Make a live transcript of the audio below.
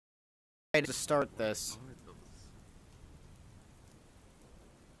to start this.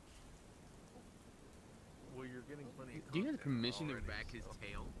 Well, you're getting plenty of Do you have permission to already, back his so.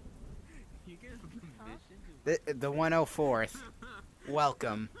 tail? You get permission The 104th.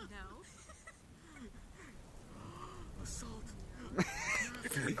 Welcome. No. Assault.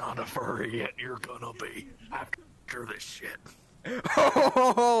 If you're not a furry yet, you're gonna be after this shit.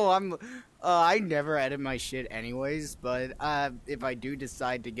 Oh, I never edit my shit anyways, but if I do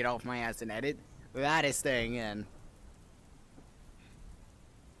decide to get off my ass and edit, that is staying in.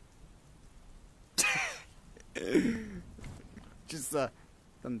 Just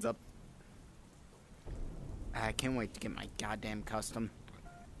thumbs up. I can't wait to get my goddamn custom.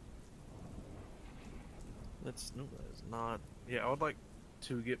 That's no, that is not. Yeah, I would like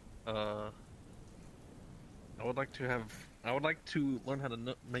to get. I would like to have. I would like to learn how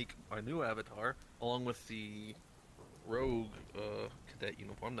to make my new avatar along with the rogue cadet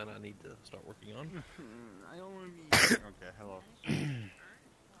uniform that I need to start working on. I don't want to be. Okay, hello.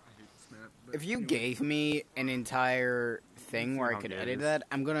 If you gave me an entire thing where I could edit that,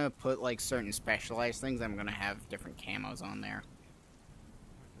 I'm gonna put like certain specialized things. I'm gonna have different camos on there.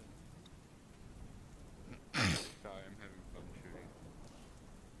 Sorry, I'm having fun shooting.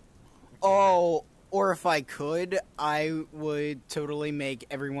 Oh, or if I could, I would totally make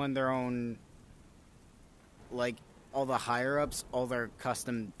everyone their own, like, all the higher-ups, all their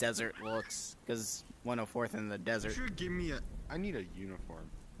custom desert looks, because 104th in the desert. You should give me a... I need a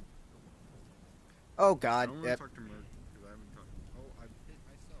uniform. Oh, I God. don't want to talk to Merc, because I haven't talked... Oh, I hit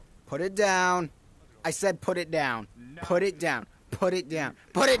myself. Put it down. I said put it down. No. Put it down. Put it down.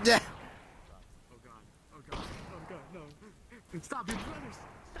 Put it down. Oh, God. Oh, God. Oh, God, no. Stop your brothers!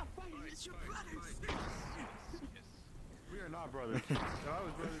 Stop fighting! It's your brothers! We are not brothers. If I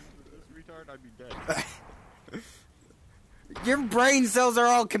was brothers with this retard, I'd be dead. Your brain cells are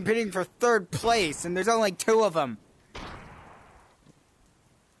all competing for third place, and there's only 2 of them.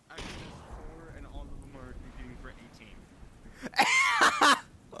 Actually, there's 4, and all of them are competing for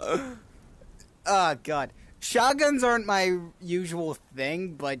 18. Oh, God. Shotguns aren't my usual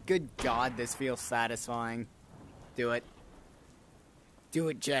thing, but good God, this feels satisfying. Do it. Do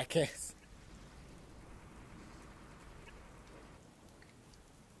it, jackass.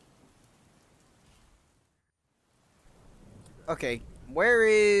 Okay, where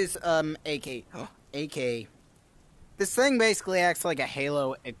is, AK? AK. This thing basically acts like a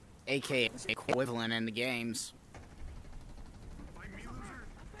Halo AK equivalent in the games.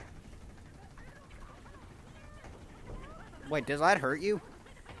 Wait, does that hurt you?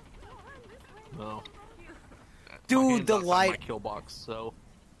 No. Dude, My hand's the outside light... my kill box, so.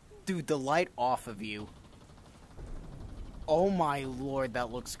 Dude, the light off of you. Oh my lord,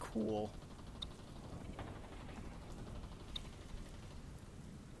 that looks cool.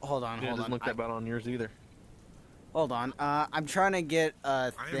 Hold on, Yeah, it hold doesn't on. look that bad on yours either. Hold on. I'm trying to get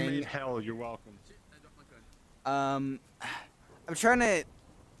a I thing. made hell, you're welcome. I'm trying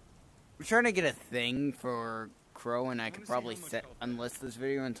to get a thing for Crow, and I could probably unlist this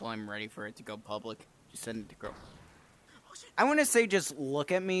video until I'm ready for it to go public. Just send it to Crow. I want to say just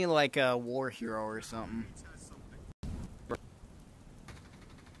look at me like a war hero or something.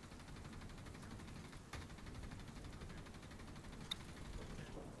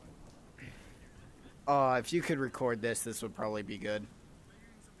 If you could record this, this would probably be good.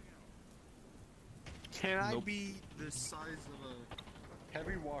 Can I Nope. be the size of a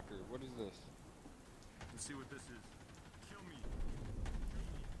heavy walker? What is this? Let's see what this is. Kill me.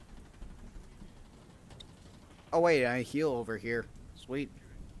 Oh wait, I heal over here. Sweet.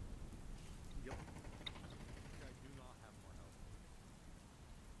 Yep. I do not have more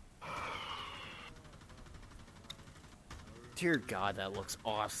health. Dear God, that looks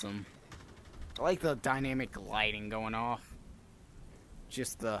awesome. I like the dynamic lighting going off.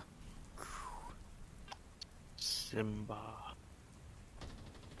 Just the... Simba.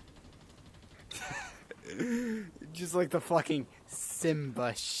 Just like the fucking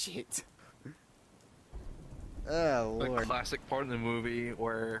Simba shit. Oh, The Lord. classic part in the movie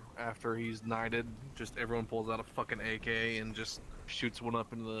where after he's knighted, just everyone pulls out a fucking AK and just shoots one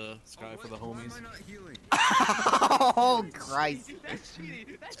up into the sky for the homies. Why am I not healing? Oh, Christ. That's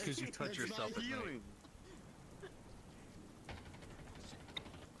cheating. That's because you touch yourself at night. healing.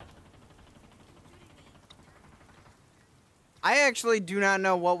 I actually do not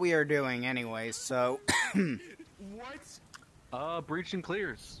know what we are doing anyway, so... What? Breach and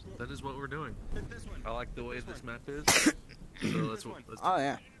clears. That is what we're doing. Hit this one. I like the way this map is. So that's what. Let's Oh,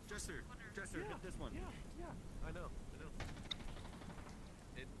 yeah. Jester, hit this one. Yeah, I know.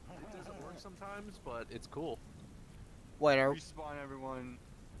 It doesn't work sometimes, but it's cool. Wait, are... Respawn everyone.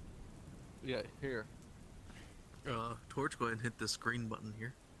 Yeah, here. Torch, go ahead and hit this green button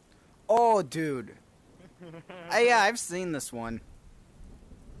here. Oh, dude. Yeah, I've seen this one.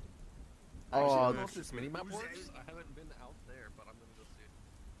 Actually, I Oh, don't know if this minimap works. I haven't been out there, but I'm gonna go see.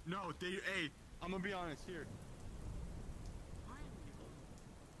 No, hey, I'm gonna be honest here.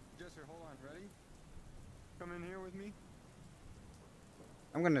 Jester, hold on, ready? Come in here with me.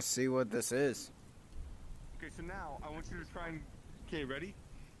 I'm gonna see what this is. Okay, so now I want you to try and. Okay, ready?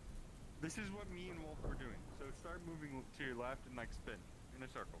 This is what me and Wolf were doing. So start moving to your left and like spin in a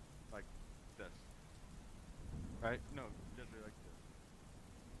circle, like this. Right? No, Jester, like this.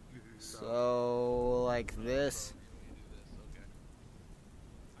 So, like this. Okay.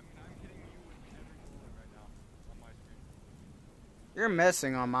 I mean, I'm hitting you with every bullet right now on my screen. You're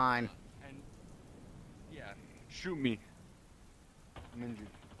missing on mine. And yeah, shoot me. I'm injured.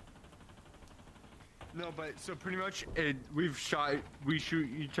 No, but so pretty much we shoot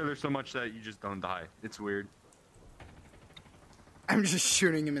each other so much that you just don't die. It's weird. I'm just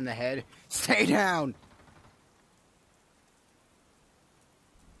shooting him in the head. Stay down.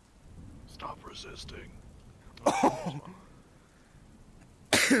 Stop resisting.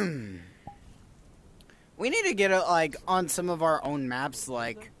 We need to get it like on some of our own maps,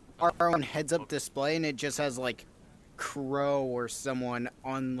 like our own heads-up display, and it just has like Crow or someone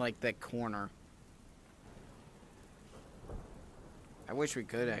on like that corner. I wish we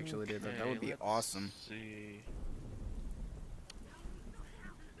could actually do that. That would be let's awesome. See.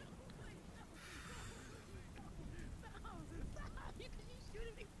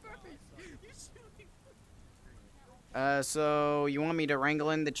 So you want me to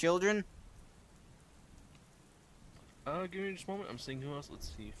wrangle in the children? Give me just a moment. I'm seeing who else.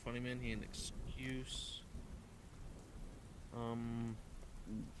 Let's see. Funny man, he an excuse.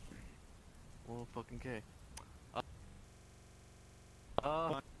 Well, fucking K.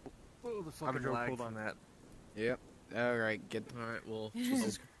 Oh, the fucking joke, lag hold from on. that. Yep. All right. Get. Alright, well.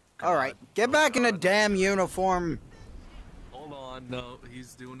 All right. Get back in a damn uniform. Hold on. No,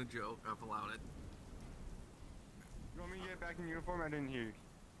 he's doing a joke. I've allowed it. You want me to get back in uniform? I didn't hear you.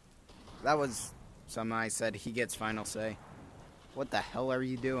 That was something I said. He gets final say. What the hell are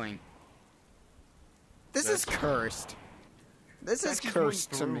you doing? This is cursed. This is That's just going cursed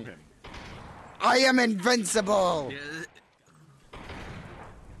to through me. him. I am invincible. Yeah.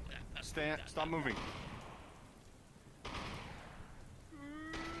 Stop moving.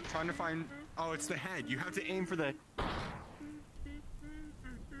 Trying to find. Oh, it's the head. You have to aim for the.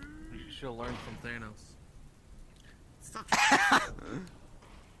 You should have learned from Thanos. Stop. I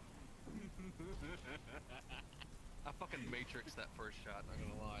fucking Matrix that first shot, not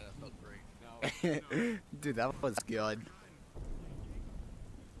gonna lie, that felt great. No. Dude, that was good.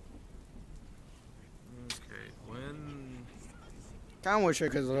 Okay, when... Kinda wish I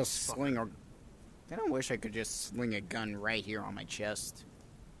could just sling a... Kinda wish I could just sling a gun right here on my chest.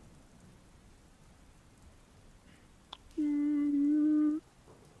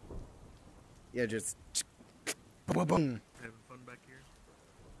 Yeah, just... Boom, boom. Having fun back here?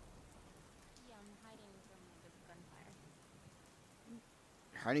 Yeah, I'm hiding from the gunfire.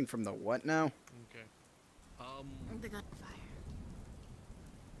 Hiding from the what now? Okay. The gunfire.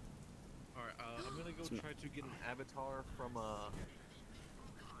 Alright, I'm gonna go try to get an avatar from a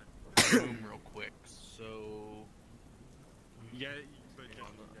room real quick, so... Yeah, but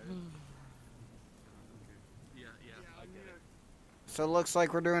Yeah, I get it. So it looks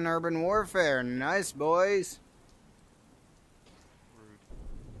like we're doing urban warfare. Nice, boys. Rude.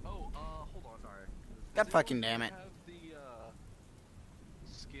 Oh, hold on. Sorry. God fucking damn it. Have the,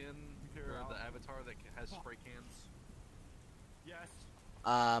 skin, or the avatar that has spray cans? Yes,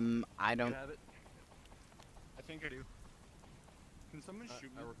 I don't... You have it? I think I do. Can someone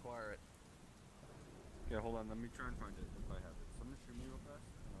shoot me? I require it. Yeah, hold on. Let me try and find it if I have it. Someone shoot me real fast,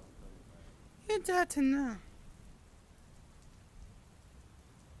 and I'll tell you if I have it. You got to know.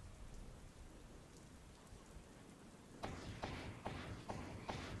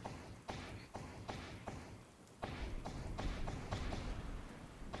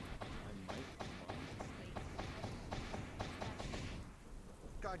 I might.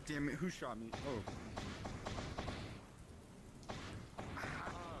 God damn it! Who shot me? Oh.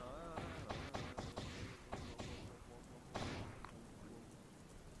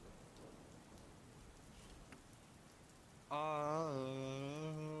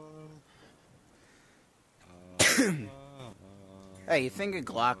 Hey, you think a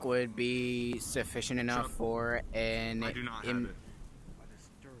Glock would be sufficient enough for an... I do not have it.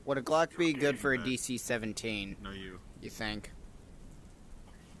 Would a Glock be good for a that. DC-17, No, you. you think?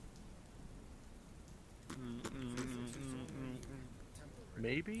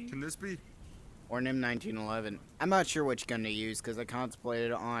 Maybe? Can this be? or NIM 1911. I'm not sure which gun to use because I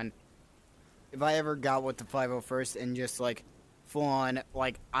contemplated on if I ever got with the 501st and just like full on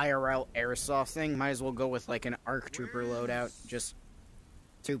like IRL airsoft thing, might as well go with like an ARC Trooper loadout, just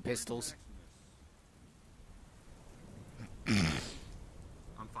 2 pistols. I'm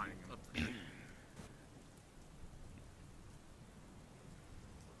fighting him.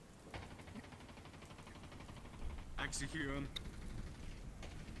 Execute him.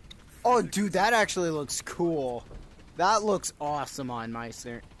 Oh, dude, that actually looks cool. That looks awesome on my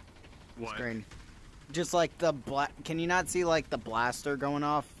What? screen. Just like the can you not see like the blaster going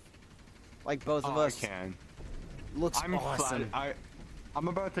off? Like both of us. I can. Looks I'm awesome. I'm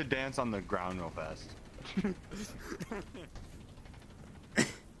about to dance on the ground real fast.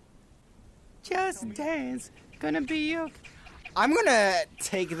 Just dance, gonna be okay. I'm gonna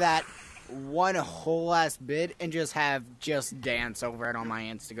take that one whole ass bit and just have just dance over it on my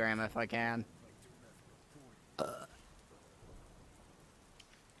Instagram if I can.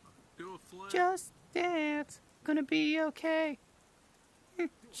 Do a flip. Just dance, gonna be okay.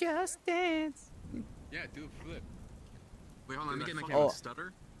 Just dance. Yeah, do a flip. Wait, hold on. Let me get my Oh.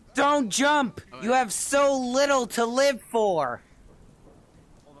 stutter. Don't jump! You have so little to live for!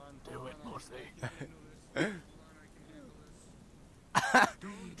 Hold on. Do it, pussy.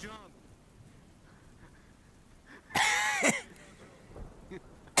 Don't jump.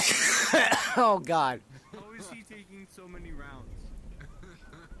 Oh god. How is he taking so many rounds?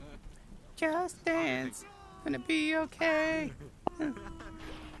 Just dance, gonna be okay. Did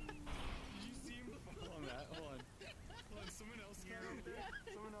you see him fall on that? Hold on. Hold on. Someone else climb up there.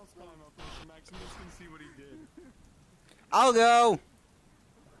 Someone else climb up there so Maximus can see what he did. I'll go!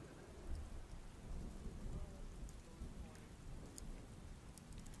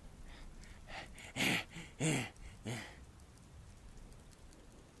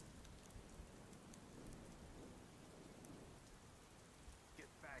 Get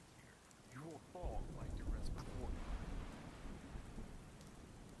back here. You will fall like the rest before.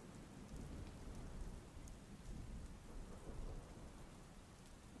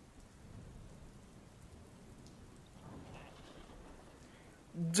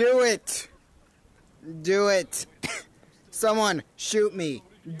 Do it! Do it! Someone shoot me!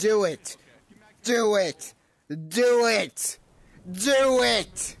 Do it! Do it! Do it! Do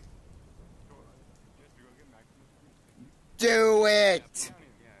it! Do it!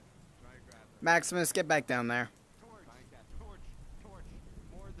 Maximus, get back down there. Torch.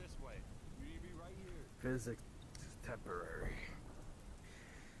 More this way. You need to be right here. Physics is temporary.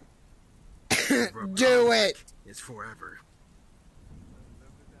 Do it! It's forever.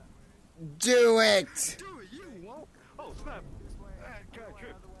 Do it! Do it, you won't. Oh, snap.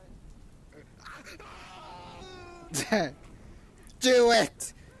 Do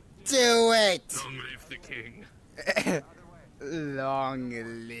it! Do it! Long live the king. Long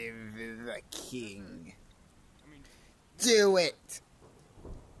live the king. Do it!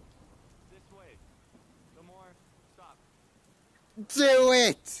 This way. No more. Stop. Do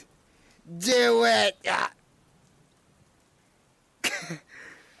it! Do it! Ah.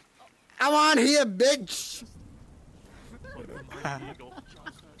 I'm on here, bitch!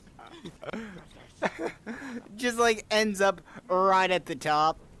 Just like ends up right at the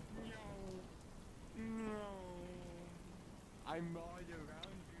top. No. I'm all around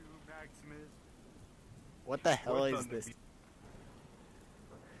you, Maximus. What the hell What's is on the this? beat?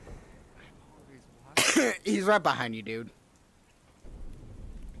 I'm always He's right behind you, dude.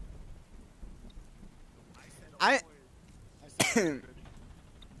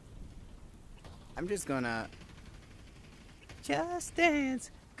 I'm just gonna just dance,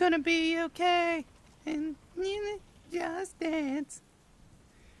 gonna be okay, and just dance.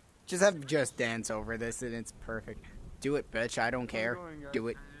 Just have just dance over this, and it's perfect. Do it, bitch. I don't care. Do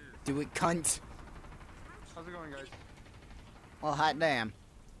it. Do it, cunt. How's it going, guys? Well, hot damn.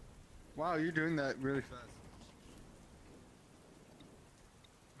 Wow, you're doing that really fast.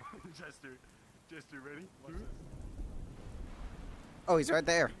 Jester, ready? Watch this. Oh, he's right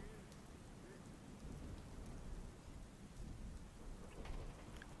there.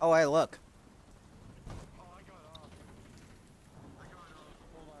 Oh, hey, look. Oh, I got off.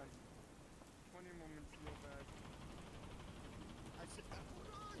 Hold on. 20 moments real bad. I said, hold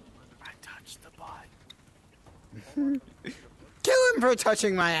on. I touched the bot. Kill him for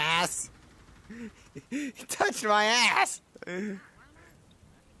touching my ass. He touched my ass.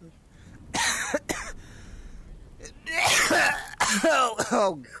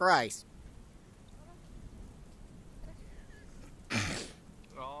 Oh, Christ.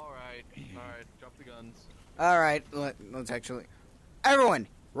 Alright, drop the guns. All right, let's actually. Everyone,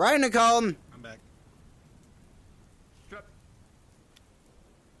 right in the column. I'm back.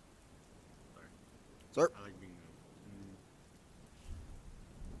 Sir. I like being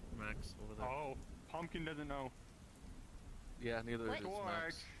Max over there. Oh, Pumpkin doesn't know. Yeah, neither What? does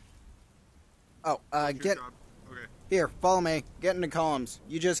Max. Oh, What's your get job? Okay. here. Follow me. Get in the columns.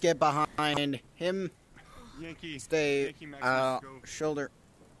 You just get behind him. Yankee. Stay. Yankee Maximus, go. Shoulder.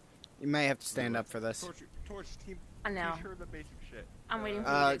 You may have to stand up for this. Torch team. I know. Teach her the basic shit. I'm waiting for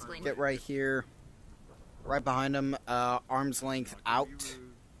you to explain. Get right here. Right behind him. Arm's length Not gonna be out. rude.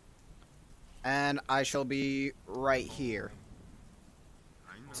 And I shall be right here.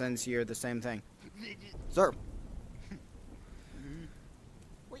 I know. Since you're the same thing. Sir.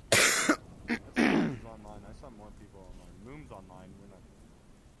 Moon's online. I saw more people online. Moon's online. We're not.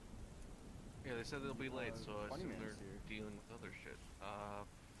 Yeah, they said they'll be late, so I Funny assume Man's they're here. dealing with other shit.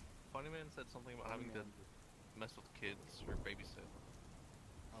 Funny Man said something about having to mess with kids or babysit.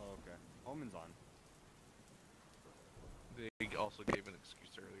 Oh, okay. Omen's on. They also gave an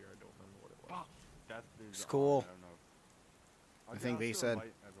excuse earlier. I don't remember what it was. Death is It's cool. on, I don't know. I think I'll they still said-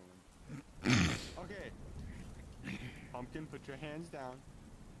 invite everyone. Okay. Pumpkin, put your hands down.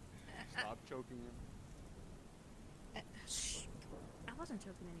 Stop choking him. Shh. I wasn't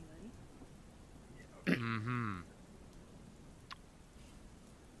choking anybody. Mm-hmm.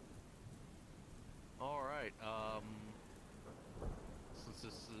 All right. Since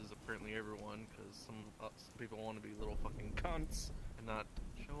this is apparently everyone, because some people want to be little fucking cunts and not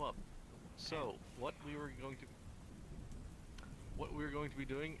show up. So what we were going to be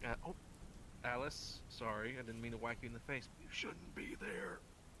doing? Oh, Alice, sorry, I didn't mean to whack you in the face. You shouldn't be there.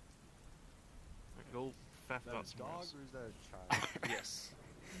 Go faff Is that about a some dog else. or is that a child? Yes.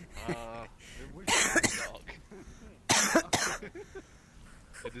 Which dog?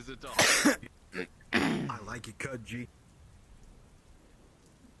 It is a dog. I like it, Cudgy.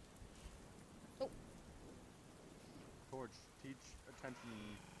 Torch, teach attention.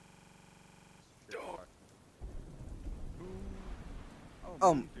 Dog. Who?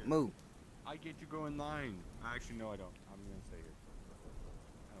 Oh, Moon's here. move. I get to go in line. Actually, no, I don't. I'm gonna stay here.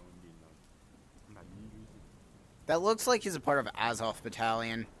 I don't want to be in line. I'm not using. That looks like he's a part of Azov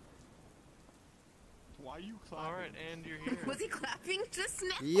Battalion. Why are you clapping? All right, and you're here. Was he clapping just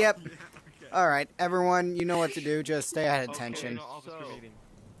now? Yep. Yeah, okay. Alright, everyone, you know what to do. Just stay at attention. Okay, Officer so- meeting.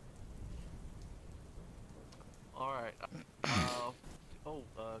 Alright.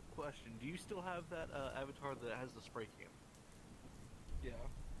 Question. Do you still have that avatar that has the spray cam? Yeah.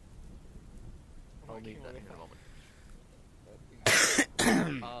 I'll need that in a moment.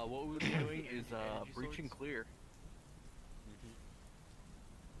 What we'll be doing is breaching clear.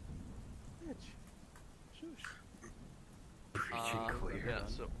 Preaching clear. Yeah,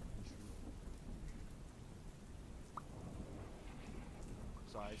 so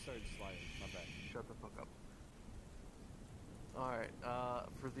Sorry, I started sliding. My bad. shut the fuck up. Alright,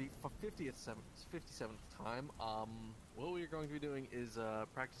 for the 57th time, what we're going to be doing is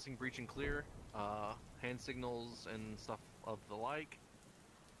practicing breach and clear, hand signals and stuff of the like,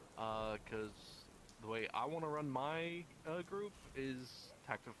 because the way I want to run my group is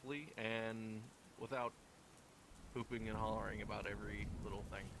tactically and without pooping and hollering about every little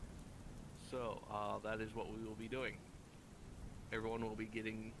thing. So, that is what we will be doing. Everyone will be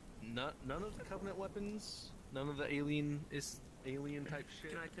getting none of the Covenant weapons, none of the alien type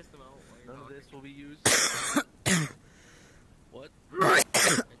shit. Can I test them out? None of this will be used. What? Can I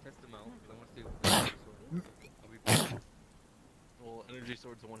test them out? 'Cause I want to see what I'll be fine. Well, energy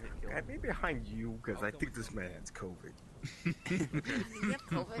sword's a one-hit kill. I'd be behind you because I think this man has COVID. You have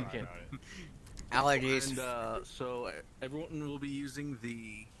COVID? Okay. Allergies. And so everyone will be using the.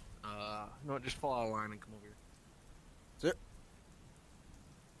 You know what? Just fall out of line and come over here. Sir.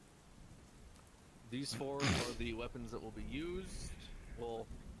 These four are the weapons that will be used. Well,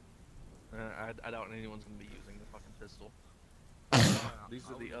 I doubt anyone's going to be using the fucking pistol. These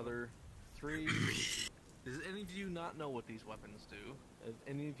are the other three. Does any of you not know what these weapons do? Have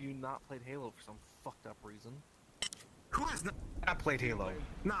any of you not played Halo for some fucked up reason? Who has not played Halo?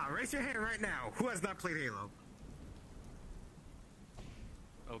 Nah, raise your hand right now. Who has not played Halo?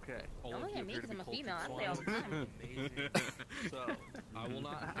 Okay. All Don't of look you at me appear to because be I'm a female. I cultured play all the swine. time. Amazing. So, I will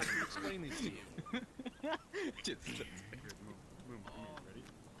not have to explain these to you. Here, move, ready?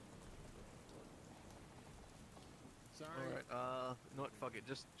 Sorry. Alright, you know what, fuck it,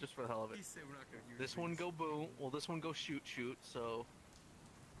 just for the hell of it. He said we're not gonna use This one go boom, well this one go shoot, so,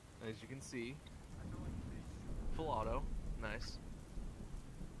 as you can see, full auto, nice.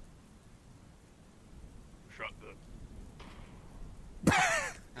 Shotgun.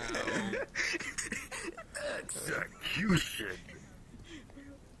 Execution.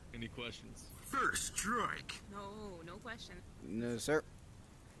 Any questions? First strike. No, no question. No, sir.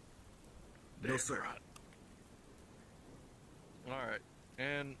 No, sir. Alright.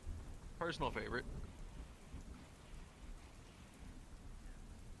 And personal favorite.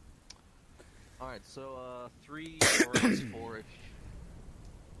 Alright, so 3 or else 4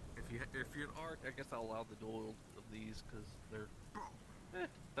 if you're an arc, I guess I'll allow the dual of these because they're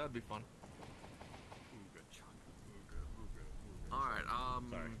that would be fun. Alright,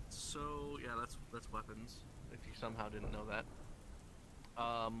 so yeah, that's weapons. If you somehow didn't know that.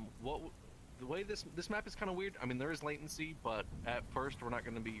 The way this map is kind of weird. I mean, there is latency, but at first we're not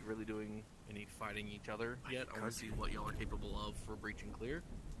going to be really doing any fighting each other yet. I want to see what y'all are capable of for breach and clear.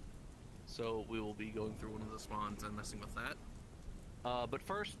 So we will be going through one of the spawns and messing with that. But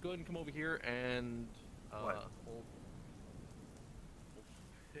first, go ahead and come over here and we'll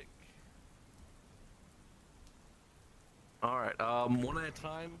pick. All right, one at a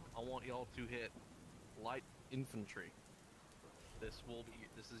time. I want y'all to hit light infantry. This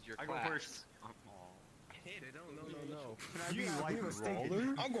is your class. I go first. Hit it. No. Can I be like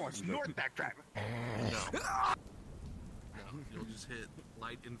roller? I'm going north backtrack. No. You'll just hit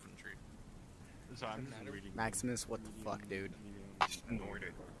light infantry. So I'm just reading. Maximus, what the fuck, dude? Ignored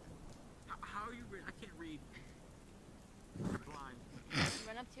it. How are you? I can't read. Blind.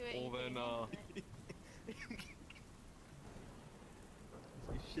 Run up to it. Well then,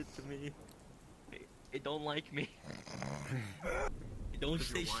 Say shit to me. It don't like me. It don't Because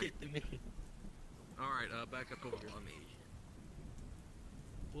say you're white. shit to me. Alright, back up over here on me.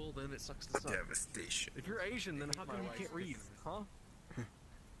 Well, then it sucks this up. Devastation. If you're Asian, then how come you can't read? Huh?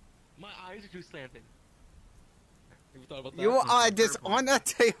 My eyes are too slanted. Have you thought about that? You are Fair dishonor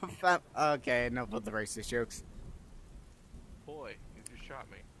to your fam. Okay, enough with the racist jokes. Boy, you just shot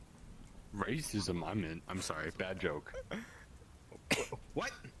me. Racism, I'm sorry, bad joke.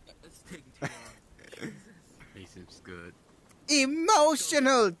 What? It's taking too long. Racism's good.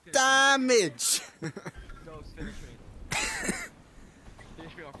 Emotional damage. Ghost, finish me.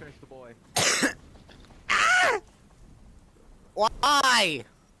 Finish me or finish the boy. Why?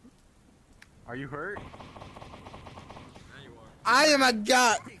 Are you hurt? Now you are. I am a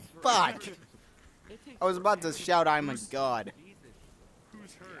god. Fuck. I was about to shout, I'm a god.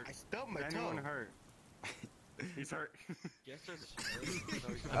 Who's hurt? I stubbed my Anyone toe. hurt? He's hurt. Guess that's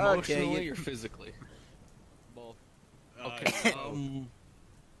Okay, Emotionally you- or physically? both. Okay.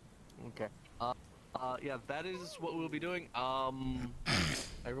 Okay. Yeah, that is what we'll be doing.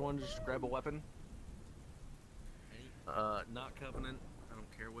 Everyone just grab a weapon. Not Covenant. I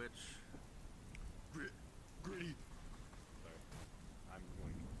don't care which. Gritty. Sorry. I'm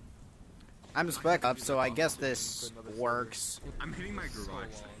going. I'm spec up, so I guess this works. I'm hitting my garage long.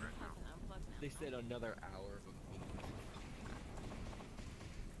 thing right now. Unplug now. They said another hour.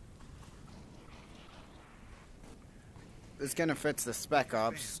 It's gonna fix the spec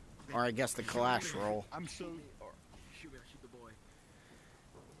ops, or I guess the clash roll. I'm so. Shoot the boy.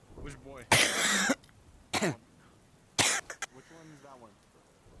 Which boy? Which one is that one?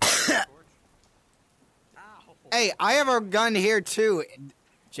 Torch? Ow! Hey, I have a gun here too,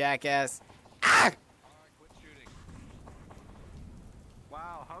 jackass. Ah! Alright, quit shooting.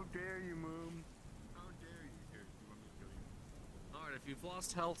 Wow, how dare you, Moon? How dare you? Here, you want me to kill you? Alright, if you've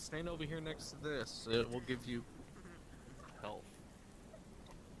lost health, stand over here next to this. It will give you health.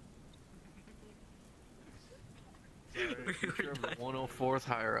 104th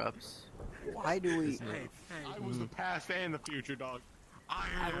higher ups. Why do we? I was the past and the future, dog.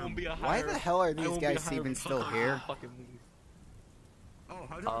 I won't be a Why higher. the hell are I these won't be a guys higher even still fucker. here? Fucking leave. Oh,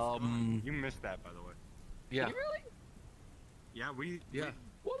 how did I spawn? You missed that, by the way. Yeah. You really? Yeah, we Yeah.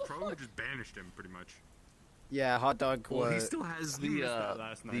 What the Pro fuck? just banished him pretty much. Yeah, hot dog Well, he was. still has You the missed that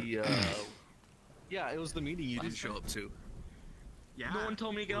last night. yeah, it was the meeting you didn't show up to. Yeah. No one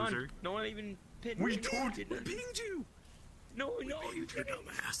told me to get loser. on. No one even pinned We me. told you. Didn't. Pinged you. No, no, you You didn't.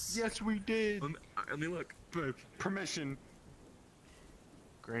 dumbass. Yes, we did. Let me look. Permission.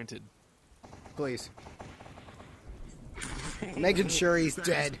 Granted. Please. Making sure he's That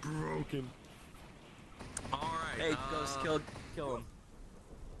dead. is broken. Alright. Hey, Ghost, kill him.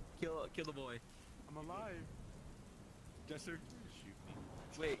 Kill the boy. I'm alive. Jester, shoot me.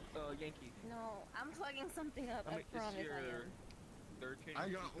 Wait, Yankee. No, I'm plugging something up. I I mean, this promise is your I am. third change. I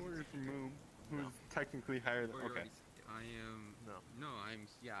got orders from Moon, who's technically higher than. Okay. I am. No. I'm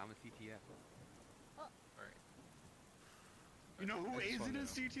a CTF. You know who I just isn't wanna in know.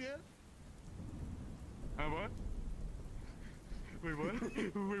 CTF? What? Wait, what?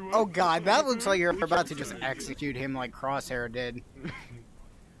 Wait, what? Oh god, that looks like you're about to just execute him like Crosshair did.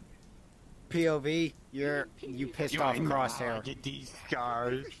 POV, you pissed off Crosshair. Get these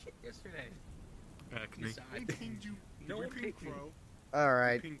scars. Yesterday. Back me. We pinged you. No we one pinged picked me. Crow. All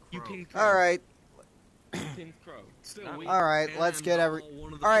right. Pink You Crow. pink crow. All right. Pink crow. Still, Not we me. All right, let's am get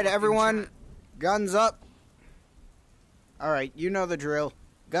one of the All right, fucking everyone. chat. Guns up. All right, you know the drill.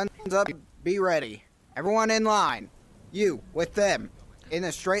 Guns up. Be ready. Everyone in line. You with them in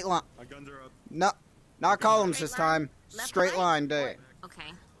a straight line. My guns are up. No, not columns Straight this line? time. Left, Straight right? line, day.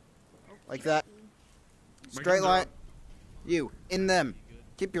 Okay. Like that. My Straight guns are line. up. You in them.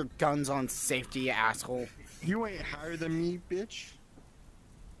 Keep your guns on safety, you asshole. You ain't higher than me, bitch.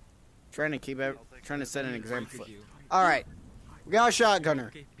 Trying to set an example. Granted you. All right, we got a shotgunner.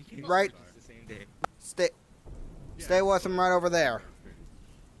 Okay, BK. Right. It's the same day. Stay with him right over there.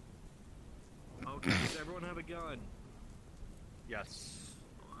 Okay, does everyone have a gun? Yes.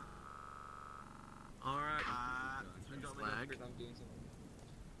 Alright. Flag.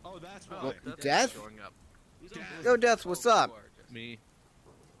 Oh, that's Well, why. That's Death? showing up. Yo, Death, what's up? Me.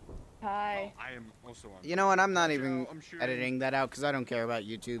 Hi. I am also on. You know what? I'm not even I'm shooting. editing that out because I don't care about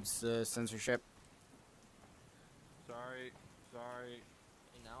YouTube's censorship. Sorry.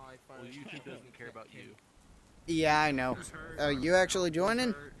 And now I Well, finally YouTube doesn't care about you. Yeah, I know. Who's hurt? You actually joining?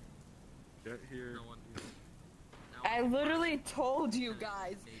 Who's hurt? Get here. No one. I literally told you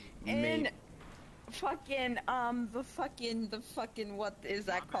guys in Mate. fucking the fucking what is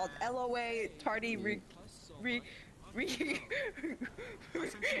that called? LOA tardy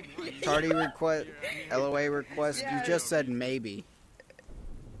Tardy request, LOA request. Yeah. You just said maybe.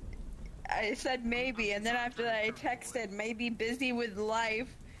 I said maybe, and then after that I texted maybe busy with life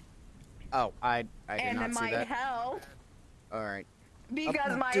Oh, I did and not see my that. health All right.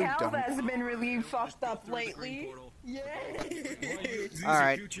 because my Dude, health don't. has been really fucked up lately. Yeah. All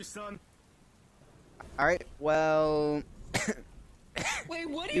right. Future son. All right. Well, Wait,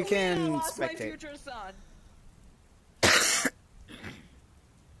 what do You you, can mean I lost my spectate. future son?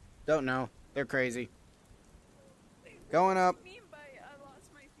 don't know. They're crazy. Going up. What do you mean by I lost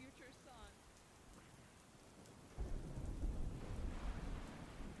my future son?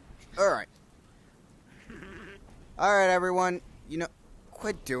 All right. All right, everyone. You know,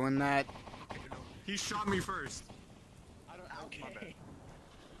 quit doing that. He shot me first. I don't. My bad.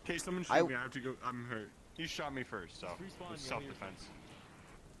 Okay, someone shoot I- me. I have to go. I'm hurt. He shot me first, so Respawn, it's you'll self-defense.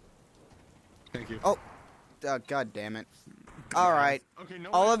 Thank you. Oh, God damn it. All right. Okay, no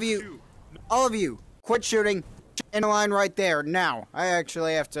All one of you- shoot. All of you, quit shooting. In a line right there. Now, I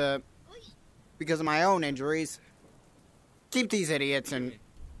actually have to, because of my own injuries, keep these idiots and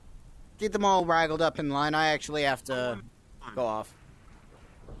get them all raggled up in line. I actually have to go off.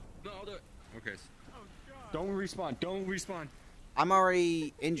 No, I'll do it. Okay. Don't respawn. Don't respawn. I'm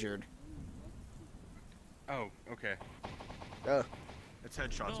already injured. Oh, okay. Ugh. It's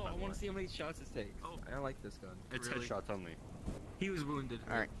headshots. No, by I the want way. to see how many shots it takes. Oh. I don't like this gun. It's Really? headshots only. He was wounded.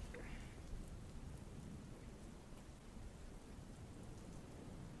 All right.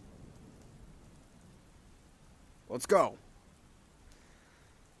 Let's go.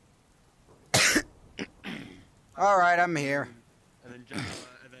 All right, I'm here. And then,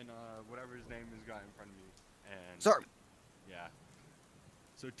 whatever his name is, got in front of me. And Sorry. yeah.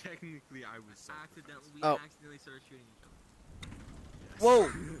 So technically, I was We Oh. accidentally started shooting each other.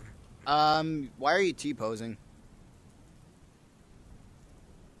 Whoa. Why are you T-posing?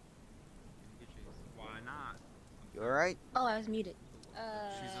 Why not? You alright? Oh, I was muted.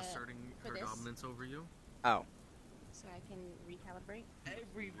 She's asserting for her this? dominance over you. Oh. So I can recalibrate.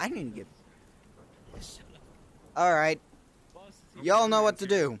 I need to get... Alright. Y'all know what to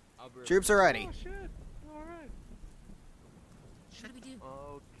do. Troops are ready. Oh shit! Alright. What do we do?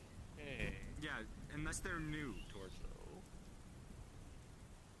 Okay. Yeah, unless they're new towards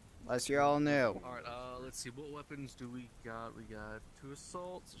Unless you're all new. Alright, let's see. What weapons do we got? We got 2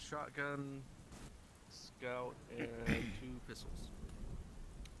 assaults, a shotgun, scout, and 2 pistols.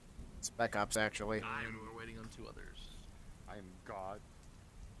 Spec Ops, actually. And we're waiting on 2 others. I am God.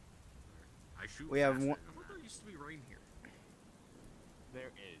 I shoot. We have faster one... than I thought there used to be rain here. There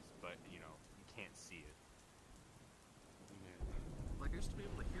is, but you know, you can't see it. Like, I used to be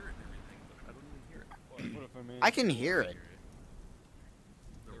able to hear it and everything, but I don't even hear it. What if I mean? I can hear it.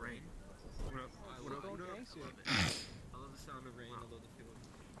 The rain. What if, I what love, if, I love it. I love the sound of rain. I love the feel of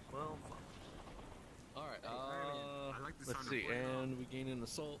it. Well, fuck. Alright, I like the let's sound see. of rain. And we gain an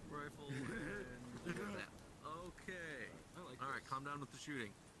assault rifle. And that. Okay. Alright, calm down with the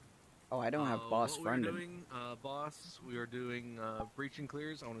shooting. Oh, I don't have boss what friended. we're doing, boss, we are doing breach and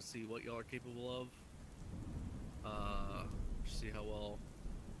clears. I want to see what y'all are capable of. See how well.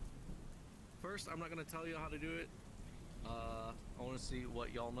 First, I'm not going to tell you how to do it. I want to see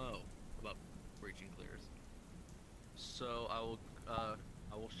what y'all know about breach and clears. So I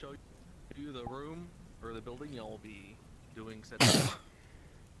will show you the room or the building y'all will be doing said.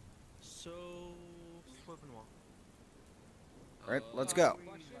 So, flip and walk. Alright, let's go.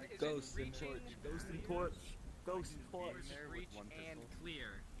 Ghost and torch. Ghost and torch. Ghost and torch. Breach and clear.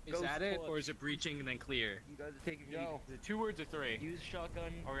 Is Ghost that it, torch. or is it breaching and then clear? You guys are taking Yo, is it 2 words or 3? Use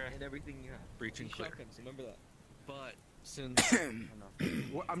shotgun Okay. and everything you have. Breaching Use clear. shotguns, remember that. But since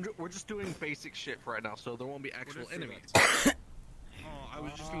we're just doing basic shit for right now, so there won't be actual enemies. Oh, I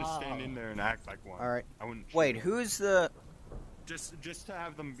was just gonna stand in there and act like one. Alright. I wouldn't. Wait, shoot. who's the Just to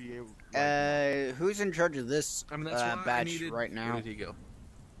have them be able. who's in charge of this I mean, that's why I batch needed. right Where now? did he go?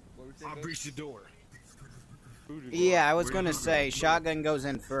 What were you saying, I'll Ghost? breach the door. Yeah, I was Where gonna did you say go? shotgun goes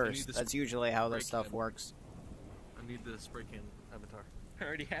in need first. this That's usually how this break stuff in. works. I need the spray can avatar. I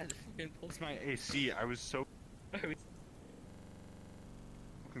already had it. It's my AC. I was so.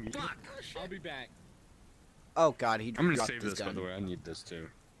 Fuck! I'll be back. Oh god, he I'm gonna dropped save his this, gun. by the way. I need this too.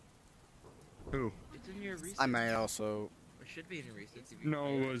 Who? It's in your research. I might also. It should be in your research. if you- No, I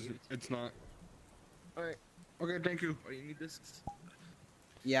it already was. gave it to It's not. Alright. Okay, thank you. Oh, you need this?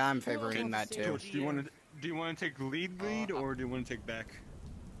 Yeah, I'm favoring that too. George, do you want to take lead, or do you want to take back?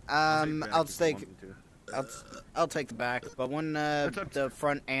 I'll take I'll take the back, but when That's up to- the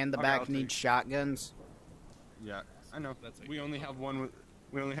front and the Okay, back I'll need take- shotguns. Yeah, I know. That's We only have one with.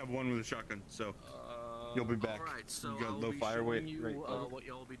 We only have one with a shotgun, so Uh, You'll be back. Alright, so You got I'll low be fire showing weight you rate, okay. what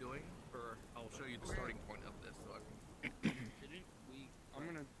y'all will be doing, or I'll show you the starting point of this. So I Shouldn't we I'm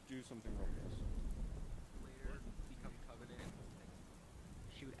gonna do something real fast. later become covenant and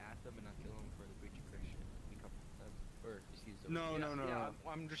shoot at them and not kill them for the breach of Christian? Become or just use them. No, no, no, yeah, no.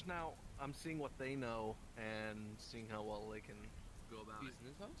 I'm just now. I'm seeing what they know and seeing how well they can go about it. He's in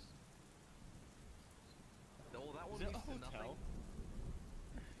his house? Oh, that one Is it leads a to nothing. hotel? No.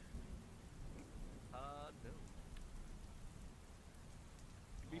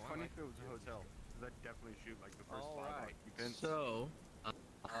 It'd be Oh, I funny like if it was a hotel. 'Cause I'd definitely shoot like the first All 5 right. occupants. So,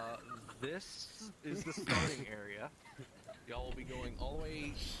 this is the starting area. Y'all will be going all the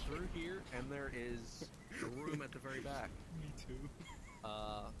way through here, and there is a room at the very back. Me too.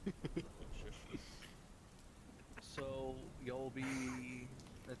 So y'all will be.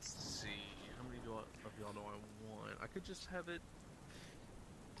 Let's see. How many of y'all do I want? I could just have it.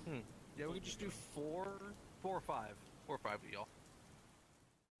 Yeah, we could just do 4 or 5. 4 or 5 of y'all.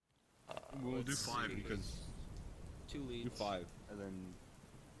 We'll do let's 5 see. because 2 leads. do 5 and then,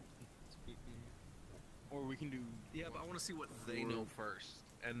 or we can do. Yeah, but I want to see what they know first,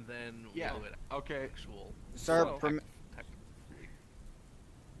 and then Yeah. we'll do it Okay. actual. Sir, So-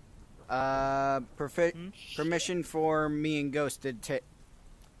 permission for me and Ghost to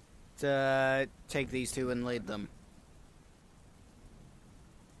take these two and lead them.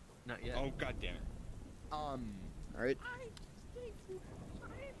 Not yet. Oh god damn it. All right.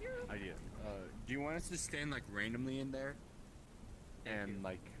 Idea. Do you want us to stand like randomly in there, and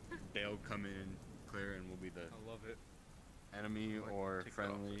like they'll come in clear, and we'll be the I love it. enemy or Take that off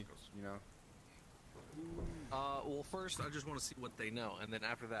friendly? first. You know. Well, first I just want to see what they know, and then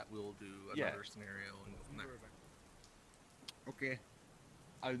after that we'll do Yeah. another scenario and go from there. Okay.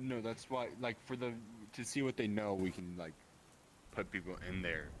 I know that's why. Like to see what they know, we can like put people in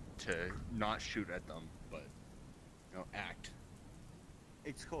there to not shoot at them, but act.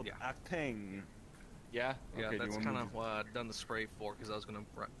 It's called Yeah. acting. Yeah. Yeah, Okay, do you that's want me kind to- of what I'd done the spray for, because I was gonna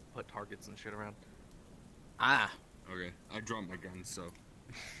put targets and shit around. Ah, Okay, I dropped my gun, so.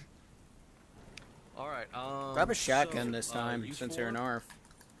 All right. grab a shotgun so, this time you since you're an four, ARF.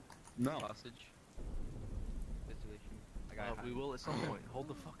 No. Hostage. Situation. I got we will at some point. Hold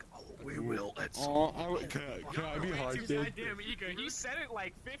the fuck. Oh, we will at some. Oh, can I be hard, dude? Goddamn eager. He said it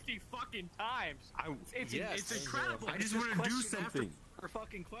like 50 fucking times. It's Yes. it's incredible. I just It's want to do question after something. For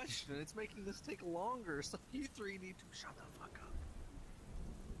fucking question. It's making this take longer, so you three need to shut the fuck up.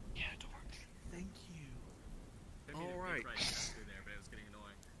 Yeah, it works. Thank you. I made a All big right. right through there, but it was getting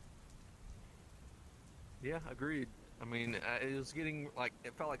annoying. Yeah, agreed. I mean, it was getting like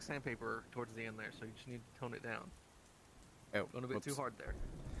it felt like sandpaper towards the end there, so you just need to tone it down. Oh, Going a bit too whoops. hard there.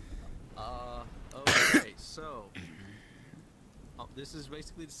 Okay, so this is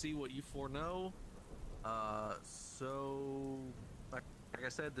basically to see what you four know. So like I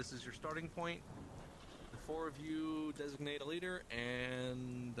said, this is your starting point. The 4 of you designate a leader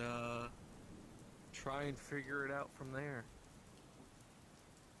and try and figure it out from there.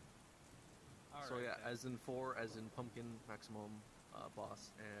 So yeah, as in 4, as in Pumpkin, Maximum,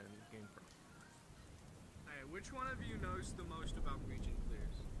 Boss, and Game Pro. Alright, which one of you knows the most about breaching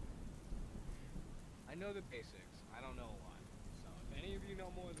clears? I know the basics. I don't know a lot. So if any of you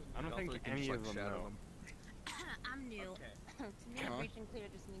know more than I don't Also, think you can any just, of like, them shadow know. them. I'm new. Okay. To me, Huh? breach and clear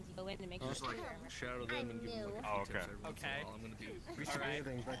just means you go in and make Just sure. like shadow them and give them like a Oh, few tips okay. every once in a while. I'm gonna do. We should do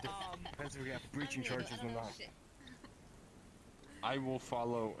anything, but depends if we have breaching charges or not. I will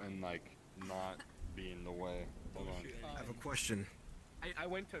follow and like not be in the way. Hold on. I have a question. I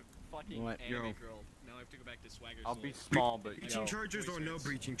went to fucking What? Anime Yo. Girl. Now I have to go back to Swagger. I'll be small, but Breaching yo, charges or no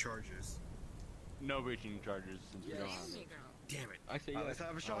breaching charges? no breaching charges since we don't have it. Damn it. I say Alright, yes. let's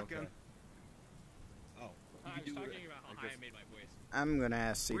have a shotgun. I was talking about how high I made my voice. I'm gonna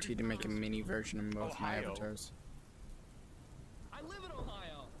ask CT to make a mini version of both my Ohio. avatars. I live in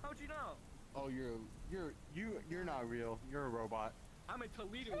Ohio. How'd you know? Oh, you're not real. You're a robot. I'm in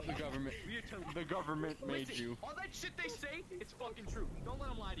Toledo. The government. We're Toledo. The government made Listen, you. all that shit they say, it's fucking true. Don't let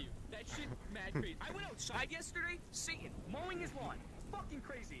them lie to you. That shit, mad crazy. I went outside yesterday, Satan, mowing his lawn. Fucking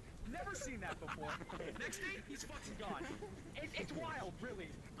crazy. Never seen that before. Next day, he's fucking gone. It's wild, really.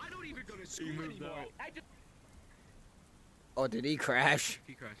 I don't even go to school moved anymore. out. I just... Oh, did he crash?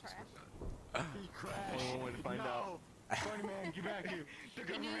 He crashes. He crashed. Oh, way to find out. Funny man, get back here. The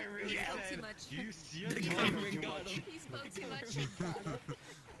government really He spoke said too much. you see it. He spoke too much. He's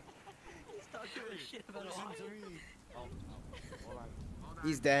talking shit about Listen to me. Oh, hold on.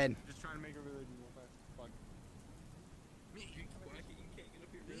 He's dead. Just trying to make a religion real fast. Fuck.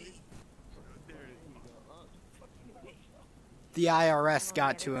 There it is. The IRS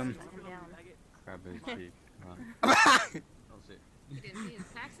got to him. Grab his cheek. You didn't see his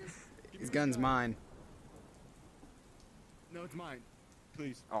taxes? His gun's mine. No, it's mine.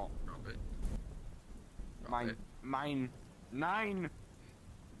 Please. Oh, Drop it. Drop mine. it. Mine. 9.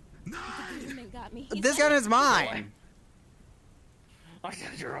 The government got me. This gun is mine. I said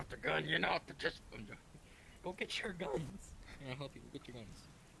you're off the gun. You're not the just. Go get your guns. I'll help you. Get your guns.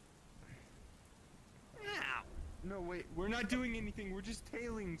 No, wait. We're not doing anything. We're just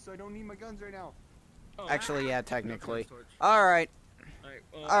tailing, so I don't need my guns right now. Oh, Actually, yeah, technically. Torch. Alright. Alright.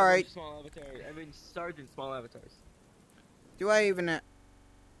 Alright. Small avatars. I mean, sergeant small avatars. Do I even...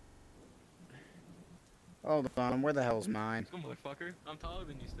 Hold on, where the hell's mine? Oh, motherfucker. I'm taller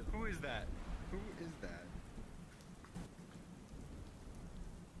than you still. Who is that? Who is that?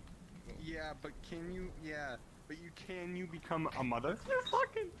 Yeah, but can you? Yeah, but can you become a mother?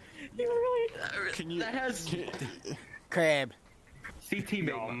 You really. Can you? That has. Crab. CT made.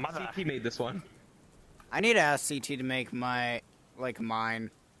 No, mother. CT made this one. I need to ask CT to make my... mine.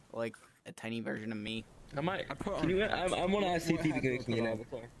 Like, a tiny version of me. I might. I put Can you, on- I want to ask CT to make me an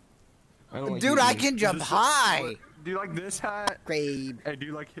avatar. I don't like Dude, using I it. can jump high! Do you like this hat? Crab. Hey, do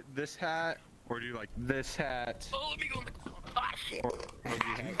you like this hat? Or do you like this hat? Oh, let me go. Ah, shit. Or do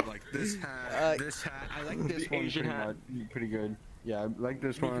you have like this hat? This hat. I like this The one Asian pretty hat. much. Pretty good. Yeah, I like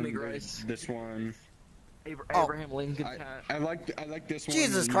this You can one. make rice. This one. Oh. Abraham Lincoln's hat. I like this one.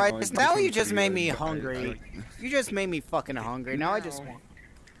 Jesus you Christ, know, this now you one's just pretty made good, me but I hungry. like- You just made me fucking hungry. Now I just want...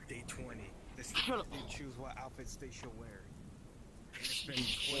 Day 20. This Shut up. they choose what outfits they should wear. It's been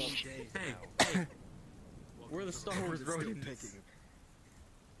 20 days now. We're the Star Wars Still Rogans. picking.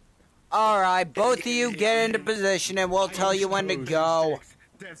 Alright, both of you get into position and we'll tell you when to go.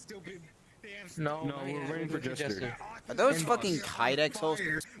 They've still been. They have No, No, we're waiting for Jester. Are those fucking Kydex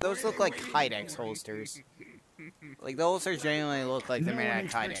holsters? Those look like Kydex holsters. Like, the holsters genuinely look like they're No made one out of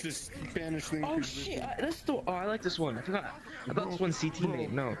expects Kydex. this Spanish thing. Oh shit! That's the. Oh, I like this one. I forgot. I thought this one CT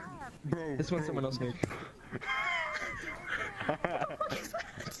made. No, Bro. this one someone else made.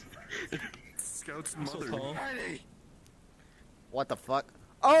 Scout's So mother. tall. What the fuck?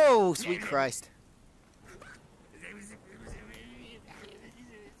 Oh, sweet Christ.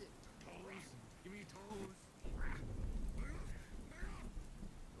 Give me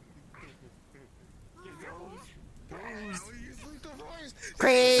toes.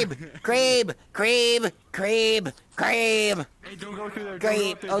 Crab! Crab! Crab! Crab! Crab! Hey, don't go through there.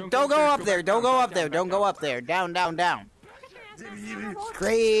 Crab! Oh, don't go up there! Don't go up there! Don't go up there! Down, down, down!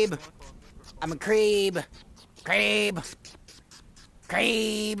 Crab! I'm a crab! Crab!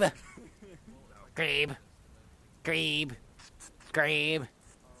 Crab! Crab! Crab! Crab!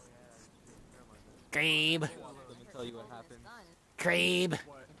 Crab! Let me tell you what happened. Crab!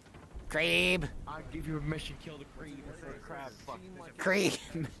 Crab! I give you permission to kill the crab. Crab. Fuck. Crab!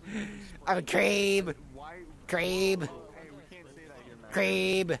 I'm a crab! Crab!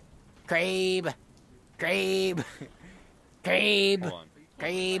 Crab! Crab! Crab! Crab! Hold on.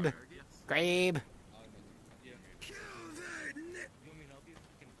 Crab! Crab!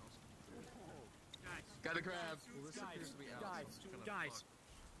 Got a grab. Guys.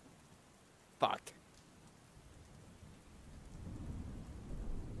 Fuck.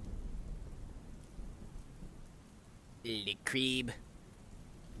 The crab.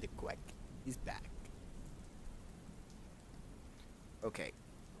 The quack is back. Okay.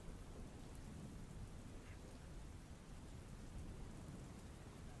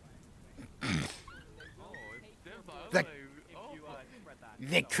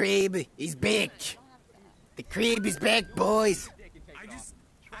 The crib is back. The crib is back, boys.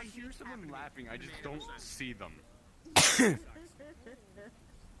 I hear someone laughing. I just don't see them.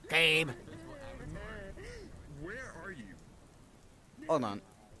 Crib. Where are you? Hold on.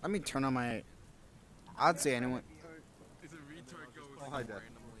 Let me turn on my... I'd say anyone... It's a retard goes. Oh, hi, Dad.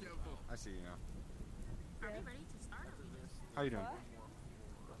 I see you now. Are we ready to start? Or we just... How you doing?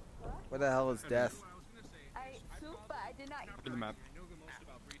 Where the hell is Death? Super, I did not. Look at the map.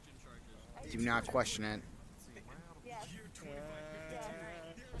 Do not question it. Yes.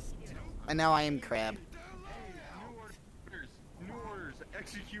 And now I am Crab. New orders.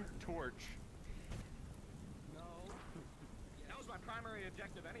 Execute torch. No. That was my primary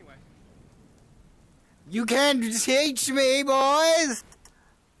objective anyway. You can't teach me, boys!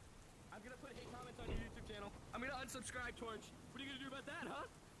 I'm gonna put hate comments on your YouTube channel. I'm gonna unsubscribe, Torch. What are you gonna do about that, huh?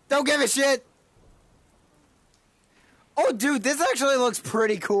 Don't give a shit! Oh, dude, this actually looks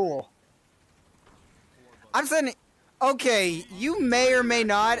pretty cool. I'm sending... Okay, you may or may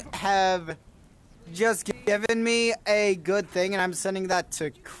not have just given me a good thing, and I'm sending that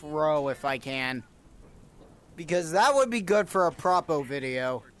to Crow if I can. Because that would be good for a propo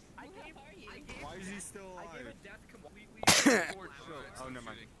video. Why is he still alive? I gave it death completely. Oh, never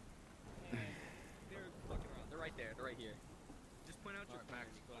mind. They're fucking around. They're right there. They're right here. Just point out your back.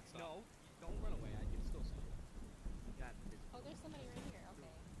 No, don't run away. I can still see you. Got it. Oh, there's somebody right here.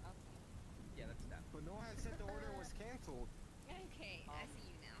 Okay. Okay. Yeah, that's that. But no one said the order was canceled. Okay, I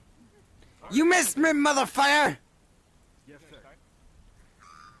see you now. You missed me, motherfucker! Yes, sir.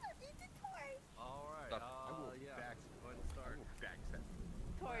 Alright, yeah. Go ahead and start.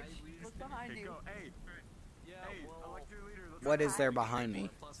 Torch, look behind you. Hey, Yeah, hey, well, elected leader. Let's What is there behind me?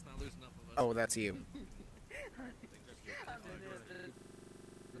 plus now there's enough of us. Oh, that's you.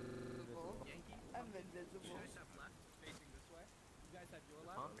 I'm invisible. You guys have left facing this way. You guys have your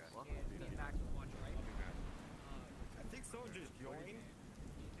left. Okay, well, And me and Max will watch right. I think someone just joined.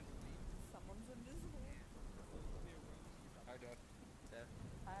 Someone's invisible. Hi, Dad.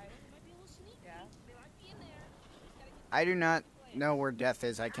 Hi. Might be a little sneaky. Yeah. They might be in there. Just gotta get I do not know where Death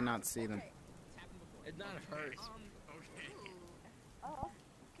is. I cannot see them. It's not hers. Oh,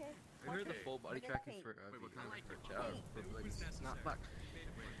 okay. I heard the full body We're gonna tracking paint. for job, but like it's not fuck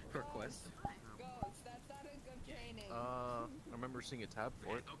for a quest. Ghost, that's not a good training. I remember seeing a tab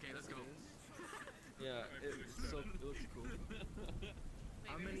for it. Okay, let's go. Yeah, it looks cool.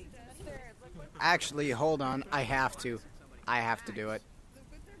 How many? Mister, look what, Actually, hold on. I have to. I have to do it. look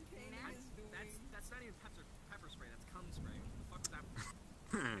what their painting is doing. That's not even pepper spray. That's cum spray. What the fuck is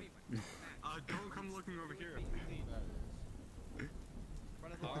that? Anyway, Max, Don't come looking over here.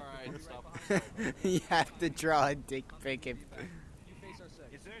 Alright, stop. You have to draw a dick pic. If... you face our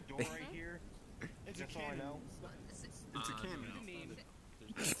six. Is there a door right here? That's all I know. It's a cannon.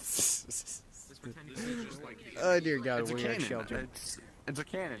 This is just like Oh dear God, It's a we are cannon. children. It's a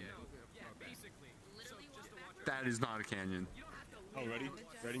cannon. Yeah, basically. So just to watch. That is not a canyon. Oh, ready?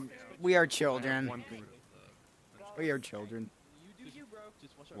 Ready? We are children. One thing. We are children. You do you, bro.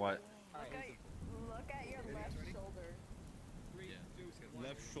 What? Look at your left shoulder. 3, 2, 1.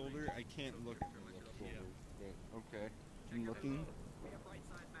 Left shoulder? I can't look at my left shoulder. But, okay. I'm looking. We have right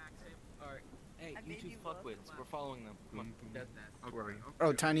side, Max. Him. Alright. Hey, I you made two you look. fuckwits. We're following them. Come on. Death. Where are you?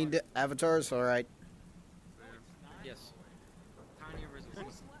 Oh, tiny avatars. All right. Yes. Tiny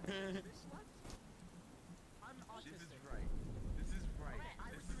invisible. I'm autistic. This is right. This is right. I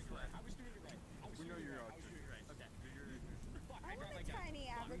was doing it right. I was doing it right. I was We know doing it you're right. I was doing it right. Okay. Fuck, I I'm dropped my a gun. tiny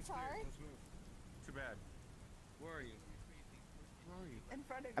avatar Too bad. Where are you? Where are you? in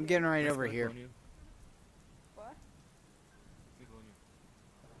front of I'm you. getting right over here. What?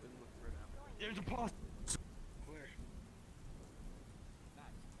 There's a pause. Where?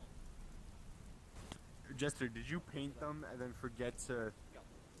 Jester, did you paint them and then forget to?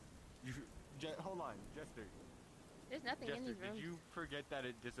 Hold on, Jester. There's nothing in Jester, these did rooms. you forget that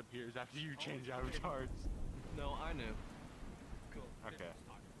it disappears after you change avatars? No, I knew. Okay.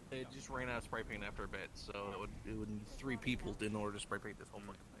 It just ran out of spray paint after a bit, so it would need 3 people in order to spray paint this whole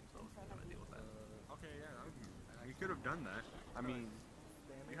fucking thing. So I'm gonna deal with that. Okay, yeah, you could have done that. I mean,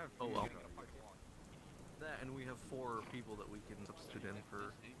 you have. Oh well. That and we have 4 people that we can substitute in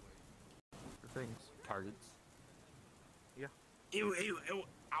for things. Targets. Yeah. Ew, ew, ew.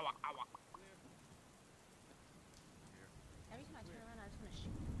 Ow, ow, ow. Every time I turn around, I just want to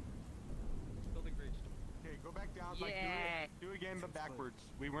shoot. Building bridge. Okay, go back down. Like, Yeah. do it again, but backwards.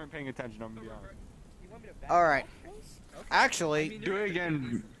 We weren't paying attention. I'm gonna be honest. You want me to back All right. off? Okay. Actually, Do it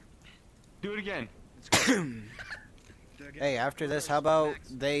again. Do it again. hey, after this, how about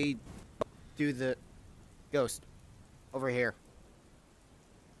they do the ghost over here?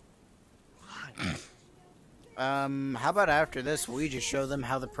 How about after this, we just show them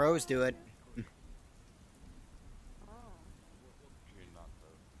how the pros do it?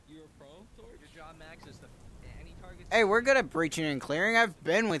 You're a pro, Torch? Your job, Max, is the any target. Hey, we're good at breaching and clearing. I've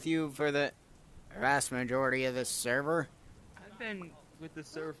been with you for the vast majority of this server. I've been with this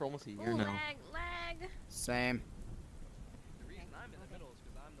server for almost a year now. Lag. Same. The reason I'm in the middle is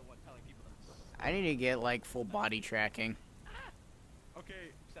because I'm the one telling people that. I need to get, like, full body tracking. Okay,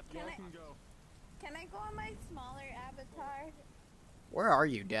 Except y'all I- can go. Can I go on my smaller avatar? Where are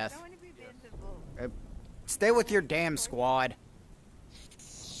you, I Death? don't want to be visible. Stay with your damn squad.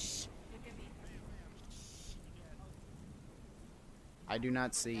 Look at me. I do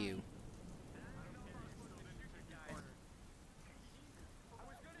not see you.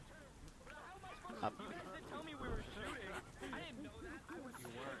 Up. Tell me we were shooting. I didn't know that. I was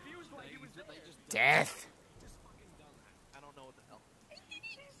confused why he was there. Death. I don't know what the hell.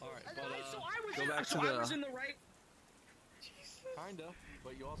 Alright, So but I was go in, back so to I the- was in the right. kinda,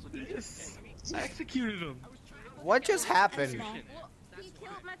 but you also did I executed him. What just happened? Well, he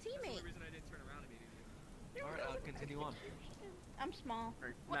killed my teammate. reason I didn't turn around immediately. Alright, continue on. I'm small.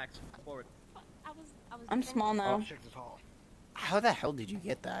 Max, forward. I was. I'm small now. How the hell did you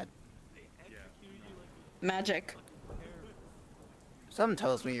get that? Magic. Something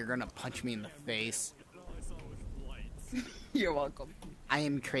tells me you're gonna punch me in the face. You're welcome. I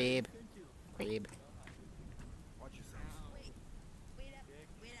am Crabe. Crabe. Wait up.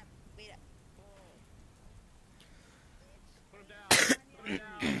 Wait up. Wait up.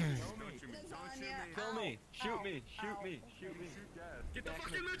 Kill me! Shoot me! Shoot me! Shoot me! Get the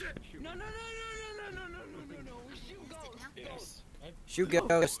fucking midget! No! Shoot Ghost! Yes. Shoot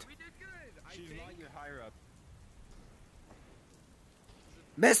Ghost. We did good. I She's think. not your higher up.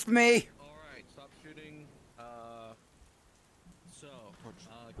 Missed me. Alright, stop shooting.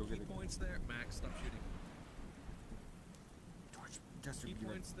 Key points there. Max, stop shooting. Key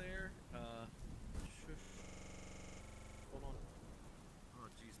points there. Shush. Hold on. Oh,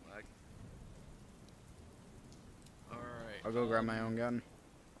 jeez, lag. Alright. I'll go grab my own gun.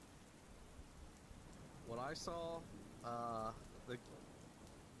 What I saw,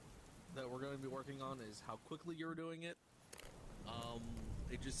 that we're going to be working on is how quickly you're doing it.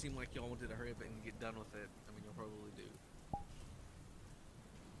 It just seemed like y'all wanted to hurry up and get done with it. I mean, you'll probably do.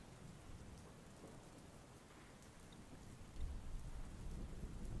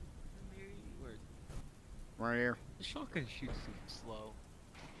 Right here. The shotgun shoots slow.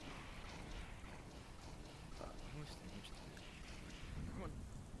 How much damage did it do? Come on.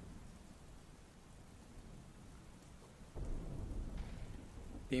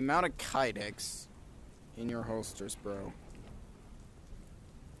 The amount of kydex in your holsters, bro.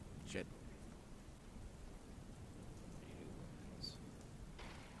 Shit.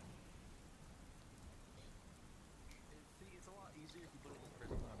 See, it's a lot easier if you put it in the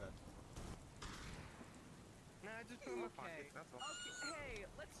prison. My bad. Nah, I just put it in my Okay. pocket, that's all. Okay, hey,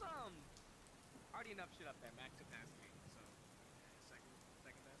 let's already enough shit up there. Max to pass me, so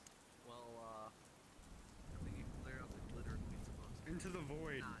second best. Well, I think you can clear out the glitter and things above. Into the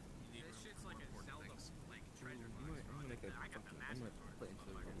void. You need This room shit's for like a important Zelda, things. like treasure I'm box. gonna make a I got the fucking. I'm master gonna sword. play into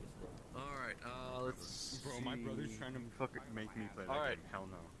the video. Alright, let's Bro, my brother's see. trying to fucking make me play that Alright. game. Hell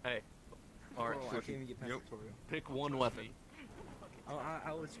no. Hey. Alright, Oh, I can't even get past Yep. the tutorial. pick one weapon. Oh,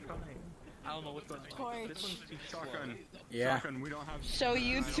 I was trying. I don't know which one's Torch. This one's too Shotgun. Yeah. Shotgun, we don't have. Show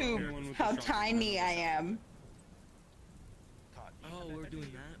YouTube how tiny I am. Oh, we're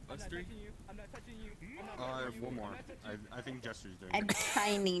doing that? Us three? I'm not touching you. I have one more. I think Jester's doing I'm it.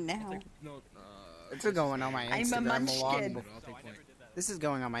 tiny now. No, It's going on my I'm a Instagram munchkin. long. I'll take point. This is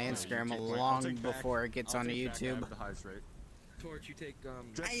going on my You Instagram take point. I'll long take back- before it gets I'll onto take back, I YouTube. have the highest rate. Torch, you take, I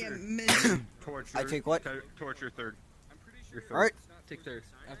Jester, am mini. Torch. I take what? Torch, your third. I'm pretty Your sure. third. Alright. take third.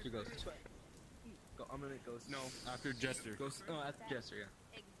 After Ghost. Go, I'm gonna Ghost. No, after Jester. Ghost. No, after Jester, yeah.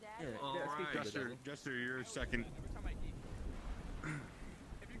 Exactly. Yeah, Alright. let's keep Jester, it. Jester, you're second.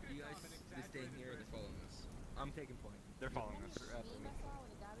 You guys just staying here or they're following us? I'm taking point. They're following us. They're after me.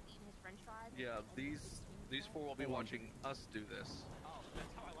 Yeah, these four will be watching us do this.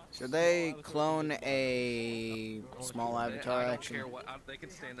 Should they clone a small avatar I don't action? care what. They can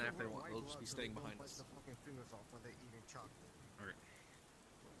stand there if they want. They'll just be staying behind us.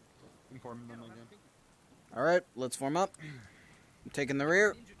 Inform them again. Alright, let's form up. I'm taking the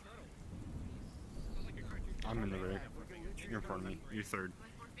rear. I'm in the rear. You're in front of me. You're third.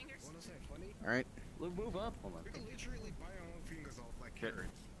 Alright, Move up. Hold on.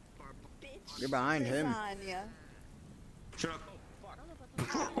 Bitch. you're behind him. Lasagna. Shut up.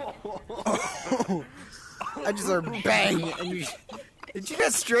 I just heard bang, and Did you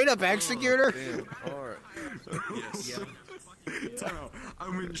just straight up execute her? Damn. Alright. Yes.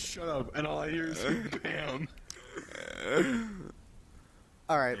 I mean, shut up. And all I hear is bam.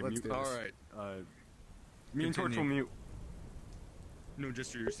 Alright, let's do this. Alright. Me and Torch will Continue. mute. No,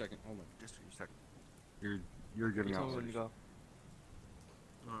 just for your second. Hold on, just for your second. You're giving out orders.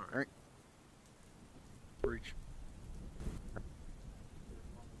 Alright. Breach.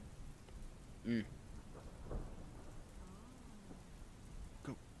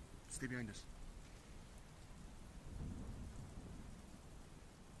 Go. Stay behind us.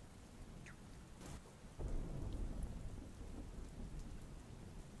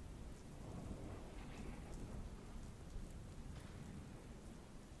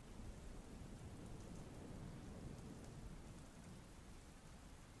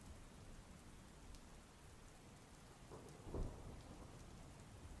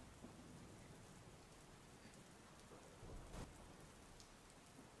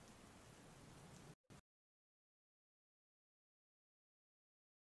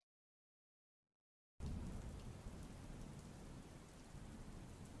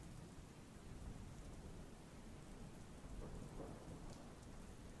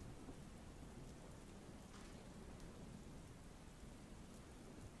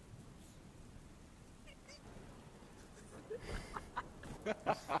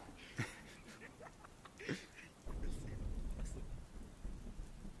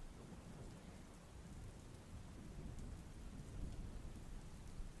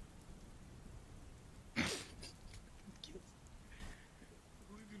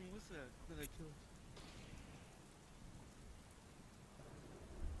 Who even was that I killed?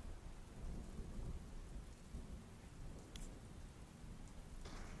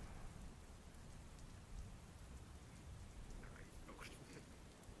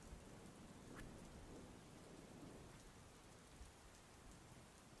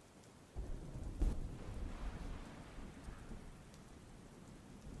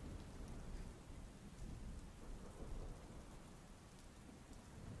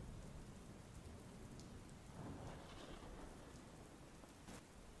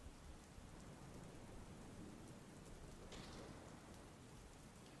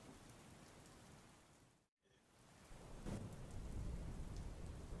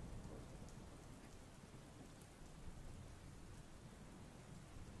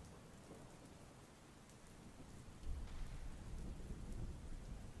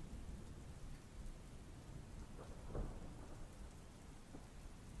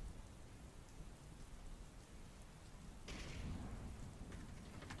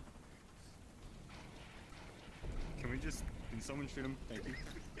 Can someone shoot him? Thank you.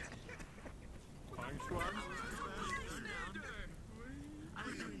 Fine squad.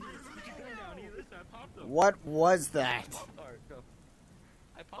 What was that? Alright, go.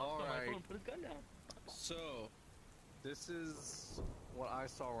 I popped him. I Alright. told him put his gun down. So, this is what I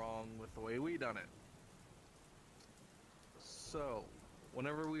saw wrong with the way we done it. So,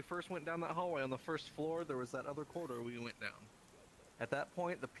 whenever we first went down that hallway on the first floor, there was that other corridor we went down. At that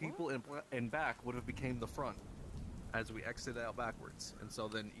point, the people in back would have became the front as we exited out backwards, and so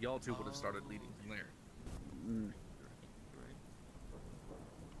then y'all two would have started leading from there.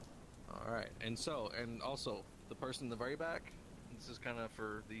 All right, and also the person in the very back. This is kind of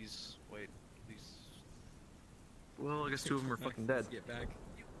for these. Wait, these. Well, I guess two of them are fucking dead. Get back.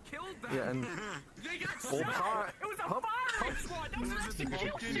 Killed them. Yeah, and They got Well, shot. It was a firing squad. That was an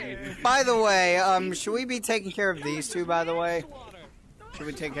execution. By the way, should we be taking care of these two, by the way? Should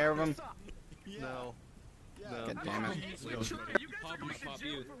we take care of them? no. No. God damn it. You guys are going to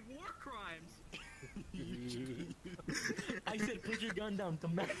jail for war crimes. I said put your gun down to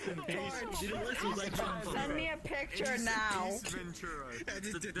max and base. Send me a picture now. Ventura.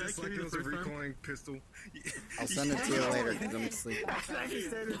 That's like it was a recoiling pistol. I'll send it to you later because I'm asleep.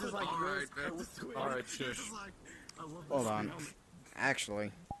 Alright, shush. Hold on.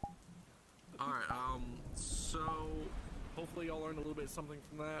 Actually, Alright, so hopefully y'all learned a little bit something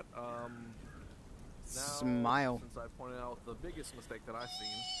from that. Now, smile. since I pointed out the biggest mistake that I've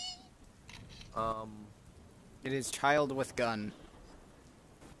seen, It is child with gun.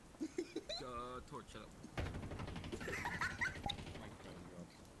 Torch, shut up.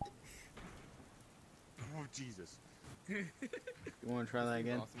 Oh, Jesus. You want to try that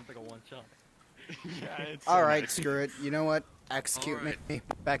again? Awesome, it's like a one shot. Yeah, it's Alright, screw it. You know what? Execute Alright. me.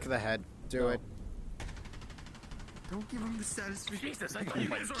 Back of the head. Do No. it. Don't give him the satisfaction. Jesus, I thought you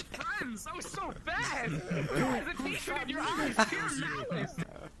guys were friends. That was so fast. Hesitation in your eyes. Pure malice.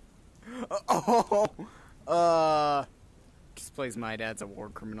 Just plays my dad's a war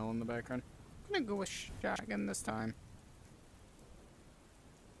criminal in the background. I'm gonna go with shotgun this time.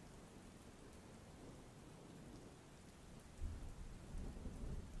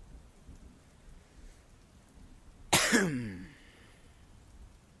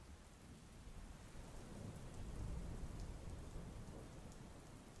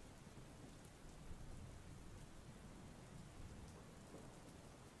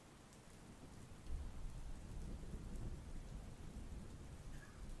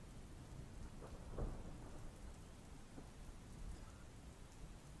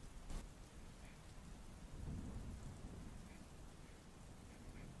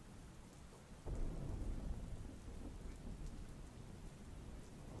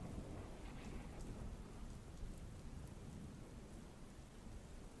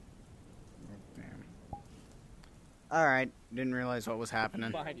 Alright, didn't realize what was happening.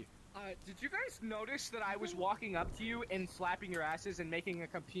 Behind you. Did you guys notice that I was walking up to you and slapping your asses and making a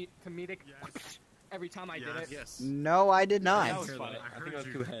comedic every time I did it? Yes. No, I did not. That was funny. I think I was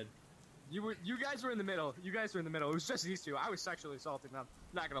too ahead. You guys were in the middle. You guys were in the middle. It was just these two. I was sexually assaulting them.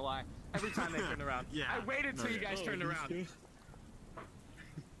 Not gonna lie. Every time they turned around. Yeah. I waited till you guys turned around.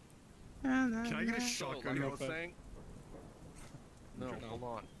 Can I get a shotgun? Like I real was quick? saying. No, hold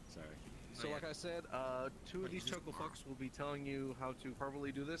on. Sorry. So like I said, 2 of these choco fucks will be telling you how to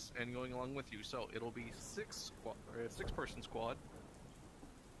properly do this and going along with you. So it'll be 6-person squad.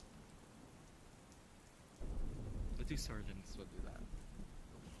 The 2 sergeants will do that.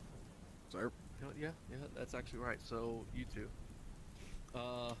 Sir? Yeah, that's actually right. So you two.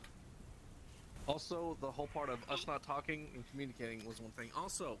 Also, the whole part of us not talking and communicating was one thing.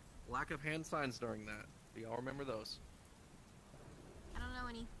 Also, lack of hand signs during that. Do y'all remember those? I don't know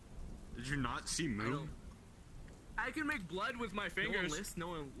any. Did you not see Moon? I can make blood with my No one fingers. listened, no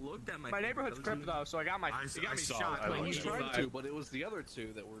one looked at My neighborhood's crypto, so I got I me saw shot. it. I He watched tried to, but it was the other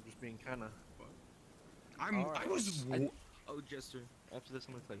 2 that were just being kind of. I was. Oh, Jester. After this,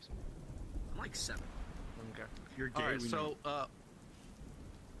 I'm gonna tell you something. I'm like 7. Okay. You're gay. Alright, we so, know.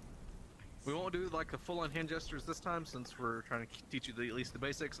 we won't do like the full-on hand gestures this time since we're trying to teach you at least the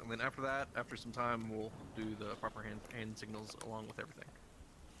basics, and then after that, after some time, we'll do the proper hand signals along with everything.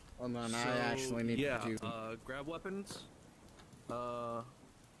 Hold on, I actually need yeah, to do... grab weapons. What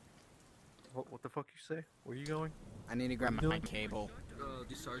the fuck you say? Where are you going? I need to grab my cable.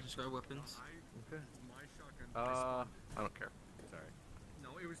 Do sergeants grab weapons? Okay. My shotgun. I don't care. Sorry.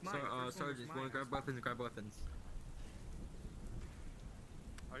 No, it was So, mine. sergeants, wanna grab weapons? Grab weapons.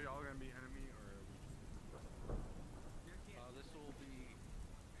 Are y'all gonna be enemy or? Are we just... This will be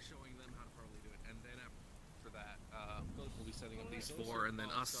showing them how to properly do it, and then after that, we'll be setting up these 4, and then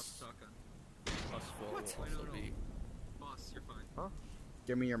us 4 will also be. Boss, you're fine.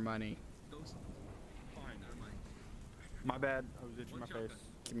 Give me your money. Those. Fine, never mind. My bad. I was itching One my shotgun. face.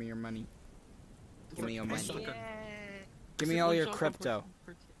 Give me your money. Give me your money. Shotgun. Give me all your crypto.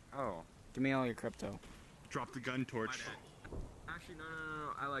 Oh. Give me all your crypto. Drop the gun torch. Actually, no.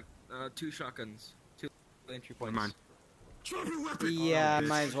 I like 2 shotguns. 2 entry points. Come on. Drop your weapon. Yeah, I bitch.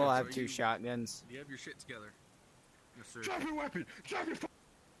 might as well have So 2 you- shotguns. Do you have your shit together? Yes, sir. Drop your weapon. Drop your.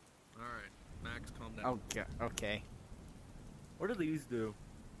 All right, Max, calm down. Okay. Okay. What do these do?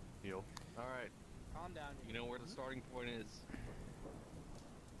 Heal. All right, Calm down. you know where the starting point is.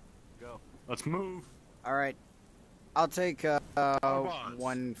 Go. Let's move. All right. I'll take Boss.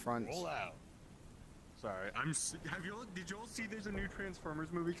 one front. Roll out. Sorry, have you all? Did you all see? There's a new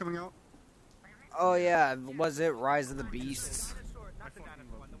Transformers movie coming out. Oh yeah, was it Rise of the Beasts? Not the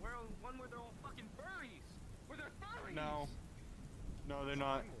dinosaur one. The one where they're all fucking furries. Where they're furries. No, they're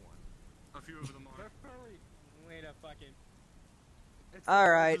not. A few of them are. They're furry. Wait a fucking. All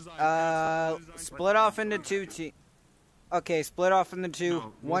right. Design. Split off into 2 teams. Okay, split off into 2. No, we'll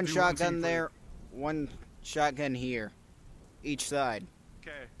One do one shotgun team there, one shotgun here, each side.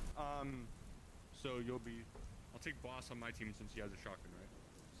 Okay. So you'll be. I'll take Boss on my team since he has a shotgun, right?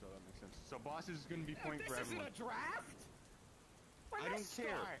 So that makes sense. So Boss is gonna be point for This isn't everyone. a draft. I don't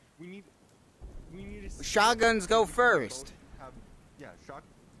care. We need to. Shotguns go first. Yeah,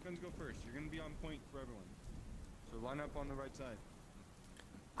 shotguns go first. You're gonna be on point for everyone. So line up on the right side.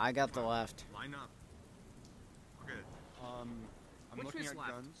 I got the left. Line up. Okay. I'm Which looking is at left?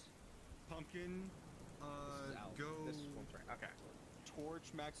 guns. Pumpkin. Go. This one's right. Okay.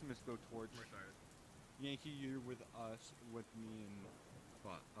 Torch. Maximus, go torch. Yankee, you're with us, with me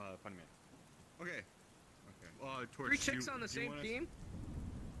and Funny Man. Okay. Torch. 3 chicks on the same team.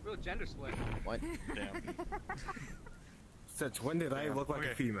 Real gender split. What? Damn. Since when did I look like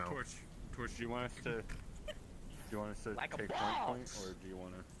a female? Torch. Do you want us to? Like a take boss. point, or do you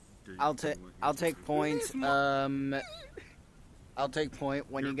want to? I'll take points. I'll take point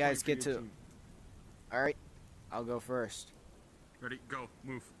when you guys get to. All right, I'll go first. Ready? Go.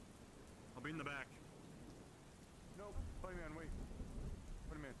 Move. I'll be in the back. No, Funny Man, wait.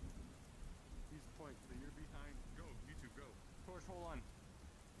 Funny Man. He's the point, so you're behind. Go. You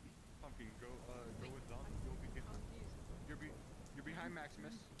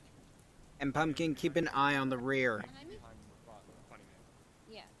And Pumpkin, keep an eye on the rear. Behind me? Funny man.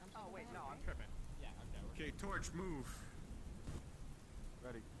 Yeah. I'm Oh wait, no, behind I'm tripping. Yeah, okay. Okay, Torch, move.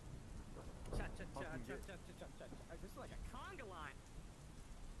 Ready. Cha cha cha Pumpkin, cha get- cha cha cha cha. This is like a conga line.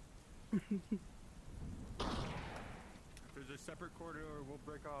 If there's a separate corridor, we'll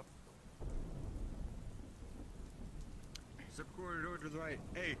break off. Separate corridor to the right.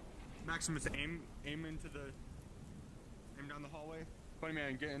 Hey, Maximus, aim down the hallway. Funny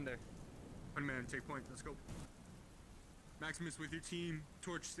man, get in there. Funny man, take point. Let's go. Maximus with your team.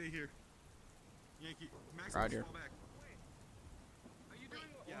 Torch, stay here. Yankee, Maximus, Roger. fall back. Are you doing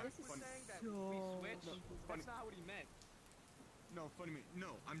what Yeah, Mark was funny. saying that so- we switch? No, funny. That's not what he meant. No, funny man.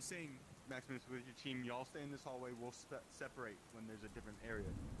 No, I'm saying, Maximus, with your team, y'all stay in this hallway. We'll separate when there's a different area,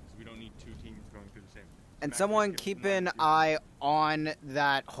 so we don't need two teams going through the same. And Maximus, someone get keep one, an two. eye on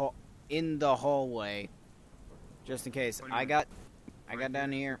that in the hallway, just in case. I got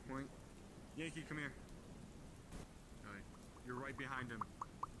down here. Point. Yankee, come here. Alright. You're right behind him.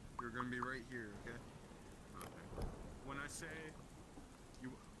 You're gonna be right here, okay? Okay. When I say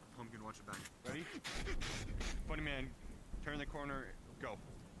you Pumpkin, watch it back. Ready? Funny man, turn the corner, go.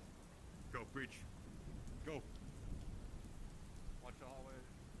 Go, breach. Go. Watch the hallway.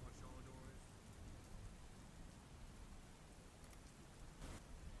 Watch all the doors.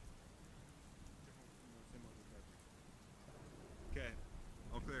 Okay,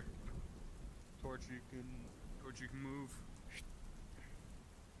 all clear. Torch, you can move.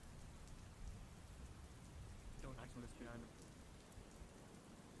 Don't Maximus behind him.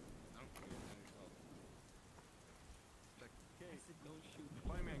 Okay, don't shoot.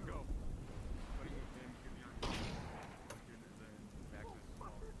 Funny man, go. Funny man, get behind him. Pumpkin and then Maximus.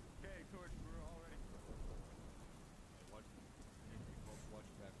 Okay, Torch, we're all ready. Watch. Yankee, watch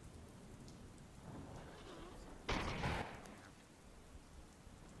back.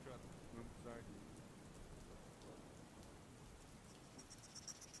 Sorry.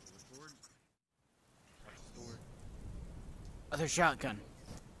 Forward. Watch the door. Other shotgun.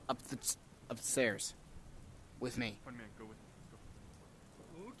 Up the stairs. With me. Fun man, go with me. Let's go.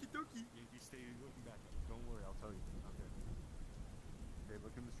 Okie dokie. Yankee, stay looking back. Don't worry, I'll tell you. Okay. Okay,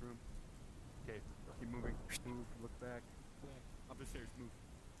 look in this room. Okay, keep moving. Move, look back. Up the stairs, move.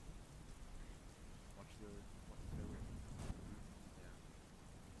 Watch the stairway. Yeah.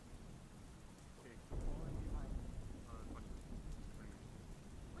 Okay, keep falling behind. Funny man.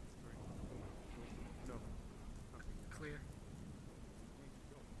 What's right? No. Nothing. Clear. Yankee,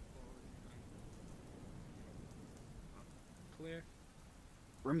 go. Forward behind. Clear.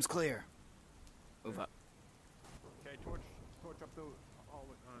 Room's clear. Move up. Okay, torch up the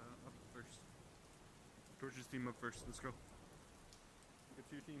hallway, up first. Torch's team up first. Let's go. Get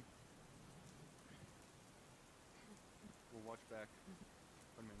to your team. We'll watch back.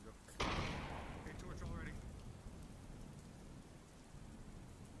 One man, go. Okay, torch already.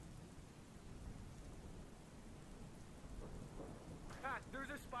 Ah, there's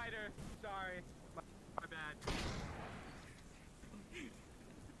a spider. Sorry. My bad.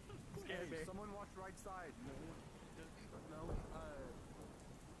 Scared me. Hey, someone watch right side. No,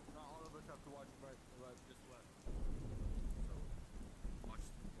 not all of us have to watch right, just left. So, watch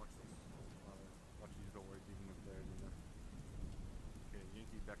this. Watch these doors, even if they're in there. Okay,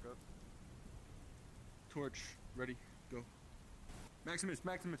 Yankee, back up. Torch, ready, go. Maximus.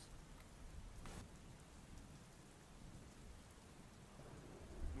 Move.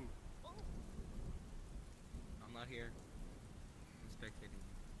 I'm not here. I'm spectating.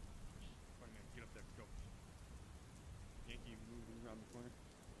 Funny man, get up there, go. Yankee, moving around the corner.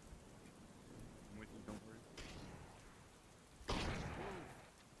 I'm with you, don't worry. Move.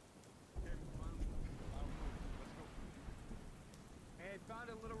 Okay, final move. Let's go. Hey, found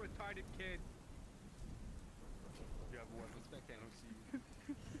a little retarded kid. You have one. I'm spectating. I don't see you.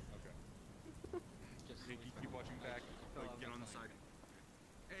 Okay. Just Yankee, keep watching back. Like, get on the side.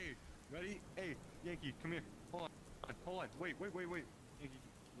 Hey, ready? Hey, Yankee, come here. Hold on. Wait.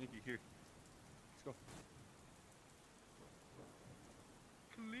 Yankee, here. Let's go.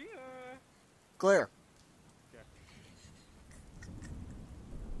 Clear. Clear. Okay.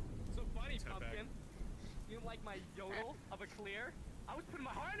 So funny, Step back. Pumpkin. You didn't like my yodel of a clear? I was putting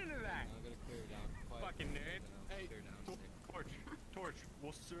my heart into that. I'm gonna clear down. Quiet. Fucking nerd. Hey, Clear down. Torch.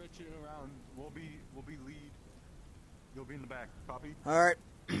 We'll stretch it around. We'll be lead. You'll be in the back. Copy. All right.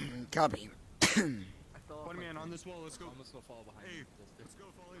 Copy. I fell off Funny my man, on thing. this wall. Let's I go. almost gonna fall behind. Hey, you. let's go.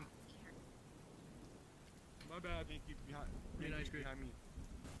 Fall in. My bad. Yankee behind. Yeah, Yankee nice, great. behind me.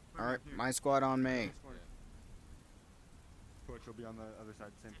 All right, Here. my squad on me. This corner. Torch will be on the other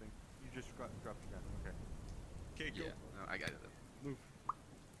side. Same thing. You just drop your gun. Okay. Okay, go. Yeah. No, I got it. Move.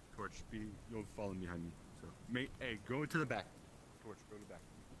 Torch, you'll follow behind me. So, hey, go to the back. Torch, go to the back.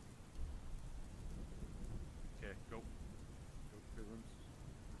 Okay, go. Go to the rooms.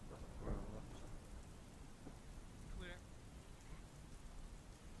 Go on the left. Clear.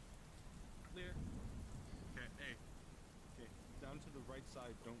 Clear. Okay, hey. Okay, down to the right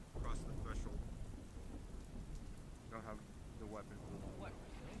side. Don't cross the threshold. Don't have the weapon. What?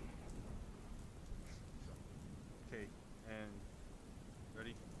 Okay, and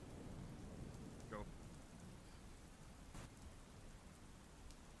ready? Go.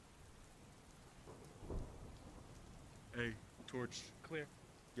 Hey, Torch. Clear.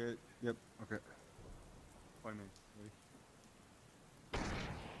 Yep, okay. Fine, man. Ready?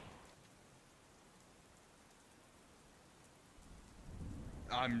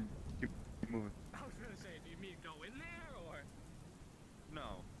 Keep moving. I was gonna say, do you mean go in there or?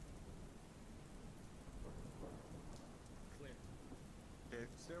 No. Clear. Okay,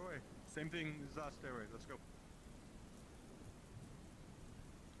 stairway. Same thing as that stairway. Let's go.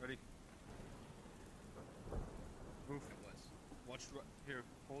 Ready? Move. Watch here.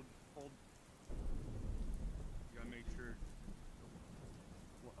 Hold. You gotta make sure.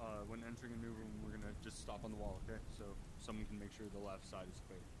 When entering a new room, we're gonna just stop on the wall, okay? So someone can make sure the left side is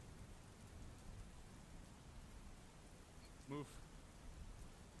clear. Move.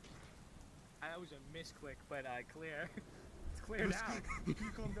 That was a misclick, but clear. It's clear now. You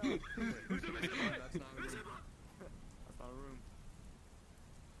calm down. That's not a room. That's not a room.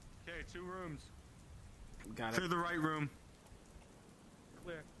 Okay, 2 rooms. Got Clear it. the right room.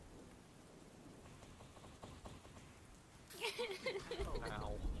 Clear.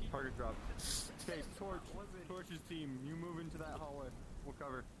 Ow. Target drop. Okay, Torch's team, you move into that hallway. We'll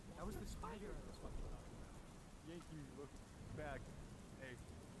cover. That was the spider I was fucking about. Yankee, look back. Hey,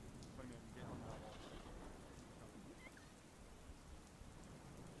 funny man, get on that wall.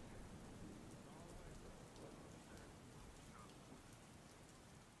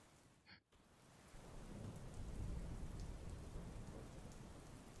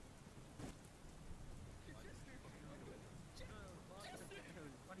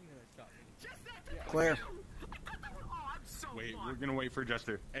 Clear. Wait, we're gonna wait for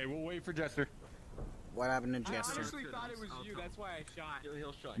Jester. Hey, we'll wait for Jester. What happened to I Jester? honestly thought it was you, that's why I shot.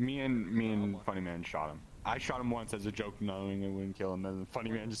 He'll shot. Me and Funny Man shot him. I shot him once as a joke, knowing it wouldn't kill him, and then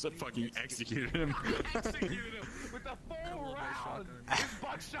Funny Man just fucking executed him. Executed him with a full round. His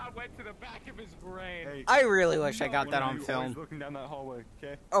buckshot went to the back of his brain. Hey, I really wish I got one that of on you film. always looking down that hallway,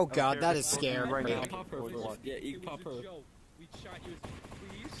 okay? Oh I don't god, care that if is it's looking scary. right now. Pop her for Yeah, you can pop her. We shot you,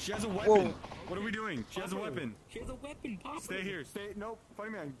 please. She has a weapon. Whoa. What are we doing? She has a weapon. She has a weapon, pop her. Stay here. Stay. Nope. Funny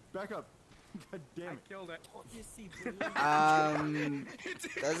Man, back up. God damn I it. killed it.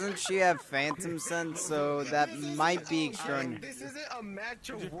 Doesn't she have phantom sense? So that might be extraordinary. This isn't a match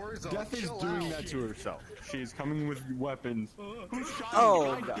of Warzone. Death is Chill doing out. that to herself. She is coming with weapons. Who shot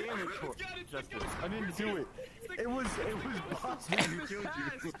Oh, you? God. Damn it, Jester. I didn't do it. It was Boss Man who killed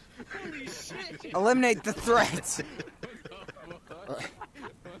you. Holy shit! Eliminate the threat.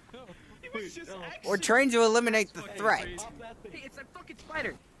 He was just We're trying to eliminate the threat. Hey, it's a fucking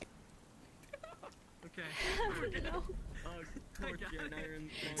spider. Okay.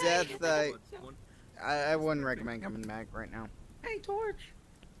 Death, I wouldn't recommend coming back right now. Hey, Torch.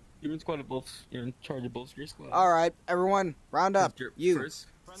 You're in squad of both. You're in charge of both your squads. Alright, everyone, round up. You, First.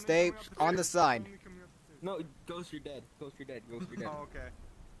 stay on the side. No, Ghost, you're dead. Ghost, you're dead. Ghost, you're dead. Oh,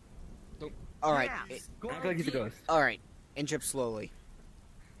 okay. Alright, Act like he's a ghost. alright. Inch up slowly.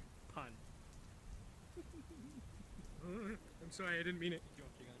 Pun. I'm sorry, I didn't mean it.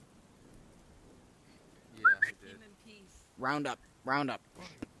 Yeah, I did. Round up, round up.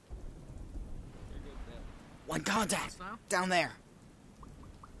 One contact! Down there!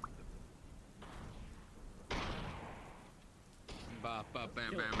 Bam, bam, bam,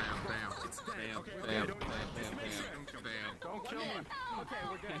 bam, bam, bam, bam, bam, bam, bam, bam. Don't kill me. Okay,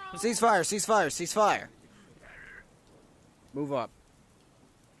 we're good. Ceasefire, ceasefire, ceasefire! Move up.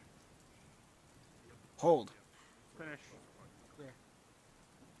 Hold. Finish.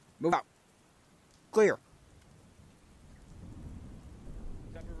 Move out. Clear.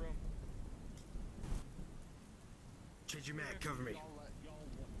 Separate room. Change your mag, cover me.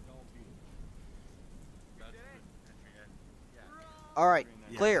 Alright,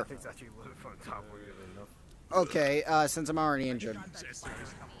 clear. I think it's actually a little from top where you're enough. Okay, since I'm already injured. I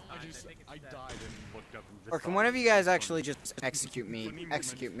died and looked up and just Or can one of you guys actually just execute me?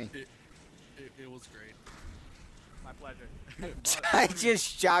 Execute me. It was great. My pleasure. I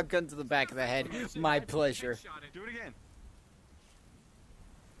just shotgun to the back of the head. My pleasure. do it again.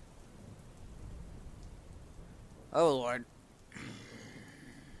 Oh lord.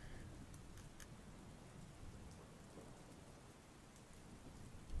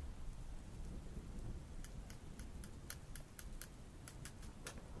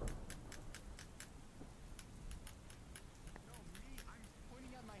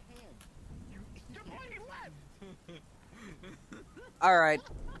 Alright.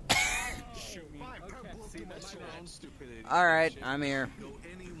 Shoot me. Fine, Okay. purple. See, that's your own stupidity. Alright, Shit. I'm here. Go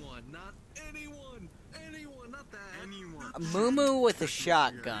anyone, not anyone. Anyone, not that. Anyone. A moo with a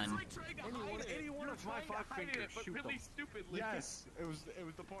shotgun. Anyone of my five fingers. But Shoot really them. stupidly. Yes, it was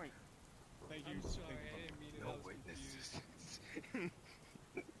the point. Thank you. I'm sorry, Thank I you. didn't mean it. No I was witnesses. confused.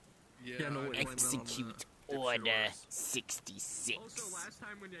 Yeah, no, Execute Order 66. Also, last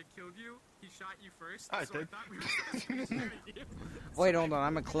time when I killed you, he shot you first. I so did. I thought we were supposed to shoot you. Wait, hold on.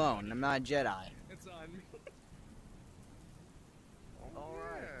 I'm a clone. I'm not a Jedi. It's on me.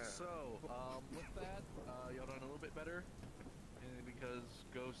 Alright, so, with that, y'all done a little bit better. And because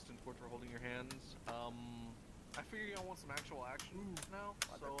Ghost and Torch are holding your hands, I figure y'all want some actual action now.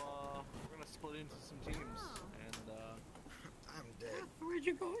 So, we're gonna split into some teams, and, I'm dead. Where'd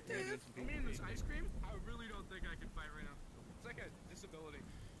you go with we're that? gonna do some Me and this PvP. ice cream, I really don't think I can fight right now. It's like a disability.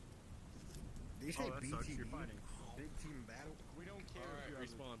 Did you say Oh, that sucks. BTB? You're fighting. Big team battle? We don't care Alright,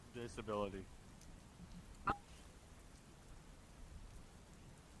 if you have respawn. a disability.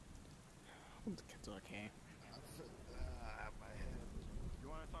 It's okay. My head. You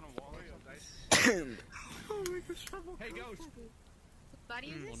want us on a wall? Hey, Ghost. Body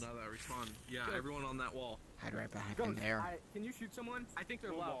is Well, this? now that I respond. Yeah, everyone on that wall. Hide right behind him there. Can you shoot someone? I think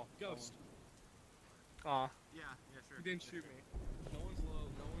they're Go low. ball. Ghost. Aw. Yeah, sure. You didn't shoot me. No one's low.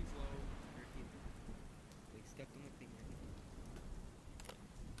 No one's low. They stepped on the finger.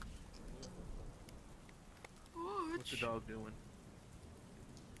 What's the dog doing?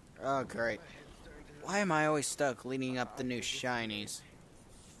 Oh, great. Why am I always stuck leading up the new shinies?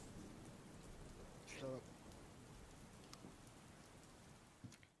 Shut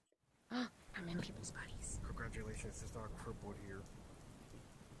up. I'm in people's bodies. Congratulations, it's not crippled here.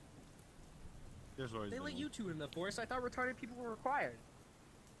 Here's what he's They let doing. you two in the forest. I thought retarded people were required.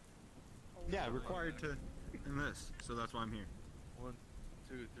 Yeah, required to in this, so that's why I'm here. 1,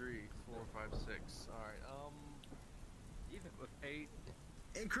 2, 3, 4, 5, 6. Alright, even with 8.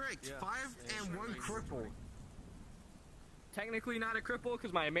 Incorrect. Yeah. 5 and 1 crippled. Technically not a cripple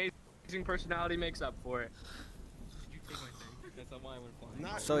because my amazing personality makes up for it. Did you take my thing? That's not why I went flying.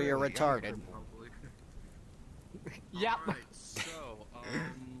 Not So you're really, I'm retarded. crippled. Probably. Yep. Alright, so,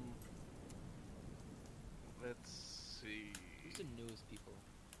 let's see. Who's the newest people?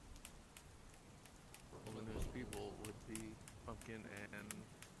 Well, the newest people would be Pumpkin and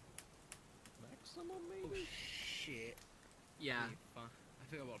Maximum, maybe? Shit. Yeah. I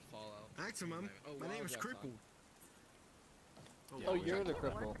think about Fallout. Maximum. Oh, My name is Wildcat crippled. Oh, you're the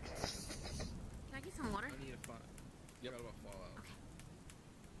cripple. Can I get some water? I need a fun. Yep. Forgot about Fallout.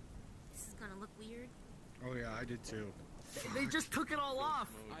 This is gonna look weird. Oh yeah, I did too. They just took it all off.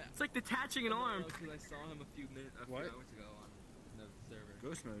 It's like detaching an arm. Because I saw him a few What? hours ago on the server.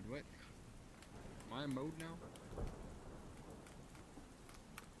 Ghost mode, what? Am I in mode now?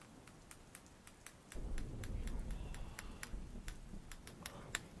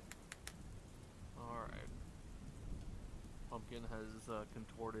 Alright. Pumpkin has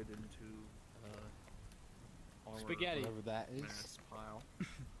contorted into armor Spaghetti. Whatever that is. mass pile.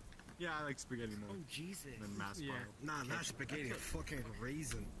 Yeah, I like spaghetti Oh, mode. Jesus. And then mass Yeah. pile. Nah, not spaghetti. Fucking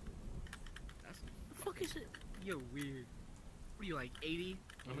raisin. The fuck is it? You're weird. What are you like 80?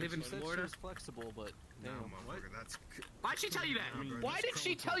 Live in She said she Florida? was flexible, but No, damn. motherfucker, that's... Why'd she tell you that? Nah, bro, Why that's did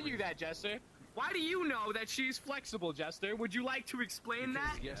she tell you that, Jester? Why do you know that she's flexible, Jester? Would you like to explain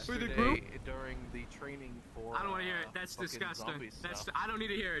that Because for the yesterday, group? during the training for I don't want to hear it. That's fucking disgusting. zombie That's stuff, I don't need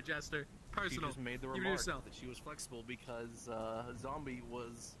to hear it, Jester. she Personal. just made the Keep it remark yourself. that she was flexible because Zombie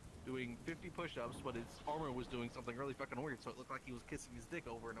was doing 50 push-ups, but his armor was doing something really fucking weird, so it looked like he was kissing his dick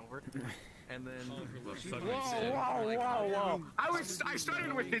over and over. And then Whoa. I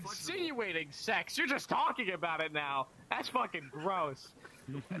started with insinuating sex. You're just talking about it now. That's fucking gross.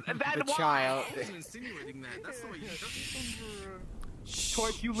 That The why? child. I wasn't insinuating that. That's the way you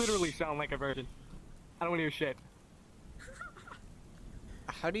Torch, you literally sound like a virgin. I don't want to hear shit.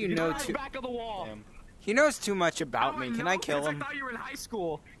 How do you Get know on the too? back of the wall. Damn. He knows too much about How do me. I Can know? I kill 'Cause him? I thought you were in high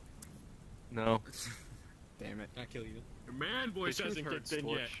school. no. Damn it. Can I kill you? Your man voice The truth hasn't hurts, kicked in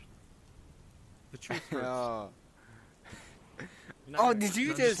yet. Torch. The truth hurts. Oh. You're not Oh, gonna- did you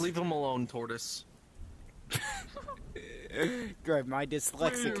No, just? leave him alone, Tortoise? Good. My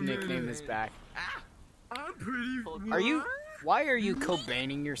dyslexic nickname is back. I'm pretty. Are you? Why are you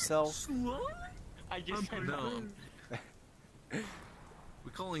Cobaining yourself? I just said No.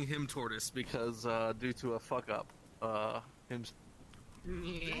 We're calling him Tortoise because due to a fuck up, him.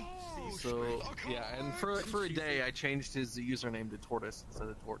 So yeah, and for a day I changed his username to Tortoise instead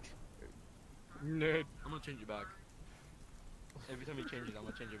of Torch. Nerd. I'm gonna change it back. Every time you change it, I'm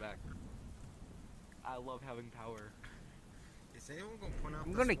gonna change it back. I love having power. Is anyone gonna point out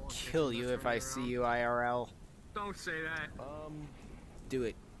I'm the gonna small kill kitchen you that's if I running see around? you IRL. Don't say that. Do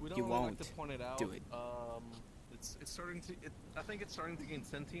it. We don't You really won't. like to point it out. Do it. It's starting to. I think it's starting to gain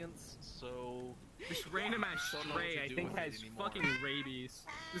sentience. So This random ass Don't know what stray, to I do think, with it has anymore. fucking rabies.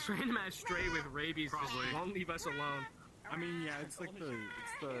 This random ass stray with rabies just Probably. won't leave us alone. I mean, yeah, it's like the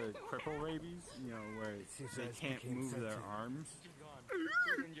cripple rabies, you know, where they can't move their arms. She's gone.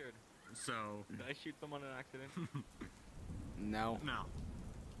 She's injured. So Did I shoot someone in an accident? No. no.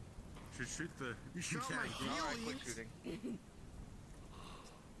 Shoot the. You shot my Alright, quit feelings. shooting.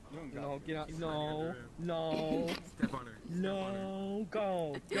 You don't got No, to. get out. No, no, Step on her. no,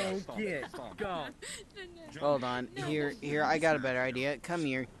 go, go, Stop, get, stop. go. Hold on. Here, I got a better idea. Come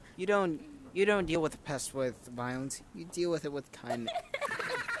here. You don't deal with a pest with violence. You deal with it with kindness.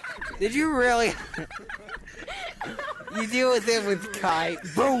 Did you really? You deal with it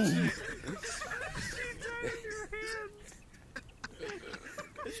with Boom!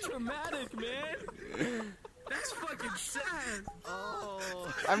 It's traumatic, man. That's fucking sad.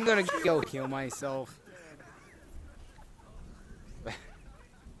 Oh. I'm gonna go kill myself.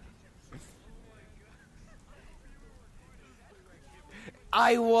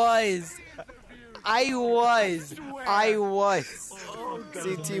 I was.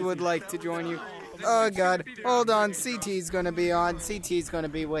 CT would like to join you. Oh god. Hold on. CT's gonna be on. CT's gonna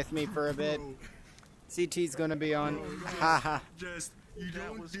be with me for a bit. CT's gonna be on. Haha. Just you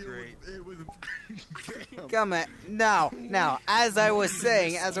don't deal with it with. Come on. Now, as I was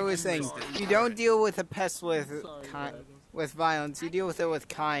saying, you don't deal with a pest with violence. You deal with it with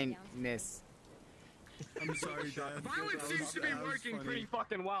kindness. I'm sorry, Dad. Violence seems to be That was working funny. pretty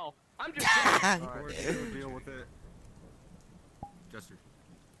fucking well. I'm just saying. Alright, so deal with it. Jester.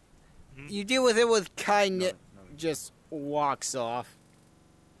 You deal with it with kindness. No. Just walks off.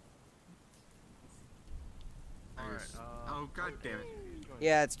 Alright. Oh god damn it.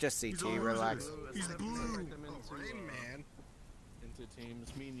 Yeah, it's just CT. He's a loser. Relax. He's blue. Separate them Oh, Rain Man. into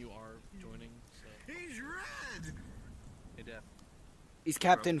teams. Me and you are joining. So He's red. hey, Def. He's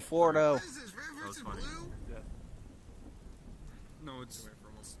Captain What Fordo. is this? Red versus funny. blue? No, it's.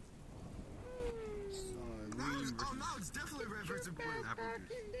 Now it's definitely red versus blue. Apple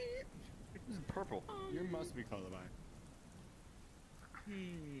juice. This is purple. You must be colorblind.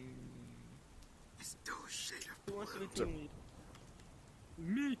 It's still a shade of Who blue. wants to be team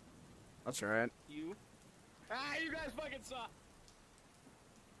lead? Me. That's alright. You? Ah, you guys fucking suck.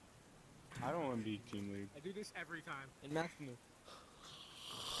 I don't want to be team lead. I do this every time. And Maximus.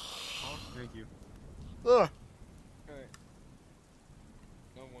 Oh, thank you. Ugh. Alright.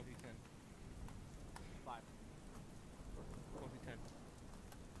 No, 1v10. 5. 1v10.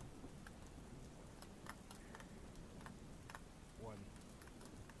 1.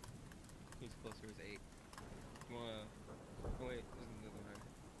 Who's closer is 8. You wanna... Oh wait, this doesn't matter.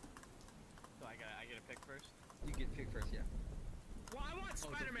 So I get a pick first. You get picked first, yeah. Well, I want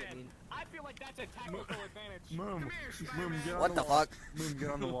Spider-Man. I feel like that's a tactical advantage. Moom, Come here, Moom, Spider-Man. get on What the wall. fuck? Moom, get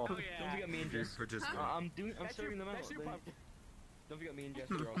on the wall. Oh Don't yeah. forget me and You're Jester. participating. I'm That's serving them out. That's your Then- pumpkin. Don't forget me and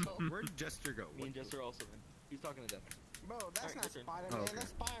Jester also. Where'd Jester go? Me and Jester also then. He's talking to Death. Bro, that's Alright, not your turn. Spider-Man. Oh, okay. That's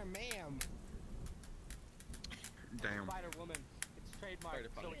Spider-Man. Damn. Spider-Woman. It's trademarked, Spider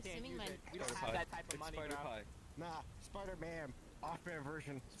so Pie. we can't Assuming use my- it. We don't Spider have Pie. that type of It's money, Spider bro. Pie. Nah, Spider-Man. Off-brand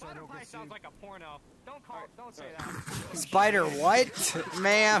version. So Spider no Pie good sounds scene. like a porno. Don't say Alright. that. Spider what?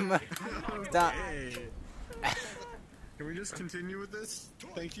 Ma'am. Stop. Hey. Can we just continue with this?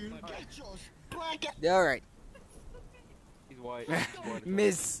 Thank you. Alright. He's white. He's white.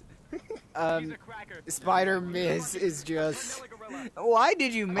 Miss. He's Um. a cracker. Spider Miss is just. Vanilla gorilla. Why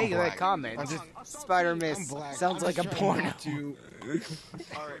did you make that black. comment? I'm just- Spider Miss black. sounds I'm like a just porno. trying not to-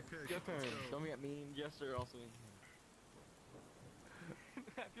 Alright, your turn. Don't forget me and Jester also in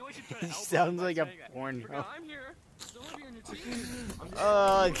I feel like you're trying to elbow Sounds by like a saying that. porno. Forgot I'm here. Still want to be on your team.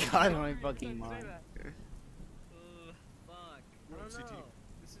 Oh god, my You're fucking trying to say mind. that. Fuck. I don't know.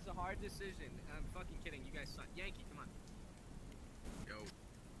 This is a hard decision. I'm fucking kidding. You guys suck. Yankee, come on. Yo.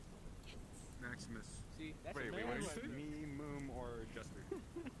 Maximus. See, that's Wait, a what man did you right say? there. Me, Moom, or Jester?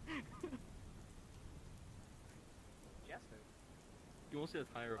 Jester. You won't see the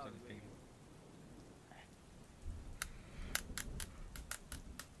tire Oh, on his wait. team.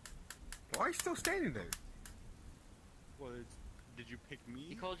 Why are you still standing there? Well, did you pick me?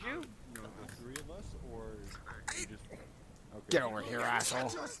 He called you? You know, the three of us, or you just? Okay. Get over here, asshole.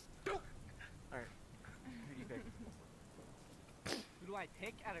 Who do you pick? Who do I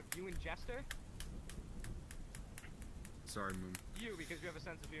pick out of you and Jester? Sorry, Moom. You, because you have a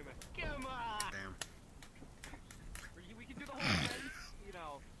sense of humor. Come on! Damn. We can do the whole friends,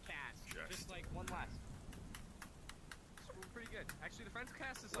 cast. Yes. Just like one less. We're pretty good. Actually, the friends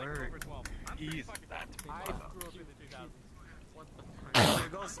cast is like Where over 12. I'm pretty is fucking that? I grew up in the 2000s. What the fuck? There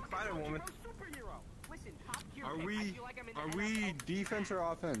goes Spider-Woman. Superhero. Listen, top tier Are pick. I we feel like I'm in are the we NFL. defense or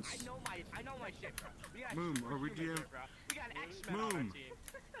offense? I know my shit, bro. We got Moom, are we superhuman DM? here, bro. We got X-Men on our Moom. team.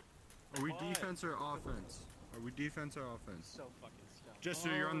 Are we What? defense or offense? Are we defense or offense? So fucking scum. Just so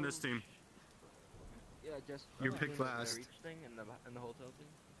you're on this team. Yeah, just You're doing picked the last. reach thing in the hotel thing.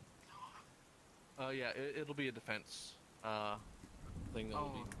 Yeah, it'll be a defense thing that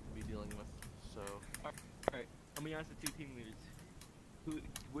we'll be dealing with. So Alright, let me ask the two team leaders.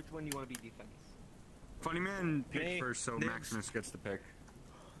 Which one do you want to be defense? Funny man picked Hey, first, so Nibs. Maximus gets the pick.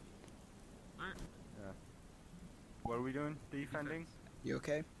 Alright. Yeah. What are we doing? Defending? You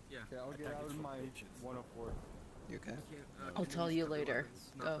okay? Yeah. Okay, I'll get out of my 104. You okay? I'll tell you later.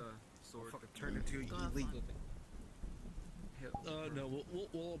 Go. Turn into elite. no, we'll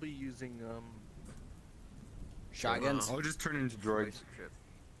all be using Shotguns? I'll just turn into droids.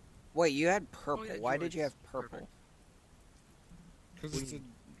 Wait, you had purple. yeah, Why did you droids. have purple? Because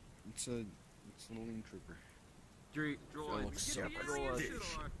it's a lean trooper. Droid. looks so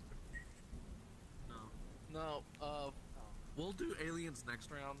No, we'll do aliens next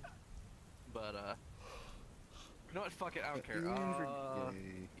round. But you know what? Fuck it, I don't care. Aliens are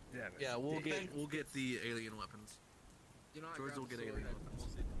gay. Yeah, we'll get the alien weapons. You know, Droids will get alien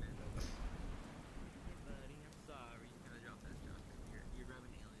weapons. Buddy, I'm sorry. You gotta drop that shotgun. You're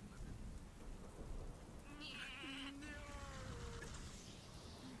grabbing alien weapon.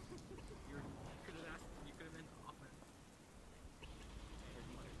 You could have been offense.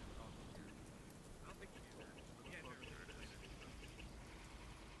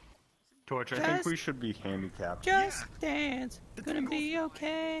 Torch, I think we should be handicapped. Just dance. Gonna be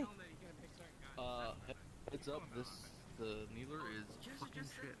okay. Heads up, the needler is fucking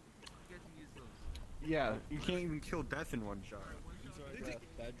shit. You guys can use those. Yeah, you can't even kill death in one shot.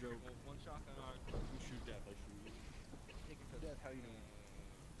 Bad joke. One shotgun on. You shoot death, I shoot you. Death, how you doing?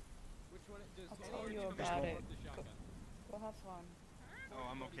 Which one? I'll tell you about it. Go have fun. Oh,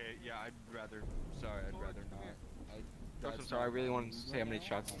 I'm okay. Yeah, I'd rather not. I'm sorry, I really want to say how many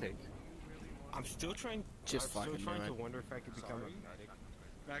shots to take. I'm still trying. Just I'm still fucking trying do to it. wonder if I could become a medic.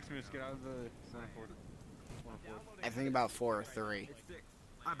 Maximus, get out of the 104. I think about 4 or 3.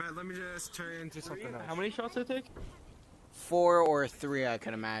 I bet. Let me just turn into something else. How many shots I take? 4 or 3, I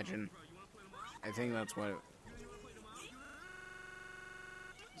could imagine. I think that's what.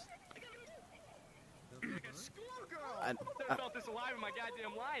 I felt this alive in my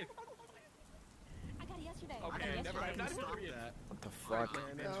goddamn life. I got it yesterday. Okay, never mind. Not Stop period. that. What the fuck?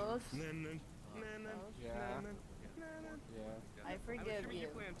 Ghost, Yeah. I forgive When you you.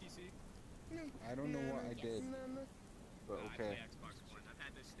 play on PC, I don't know what I did, but I play okay. Xbox One. I've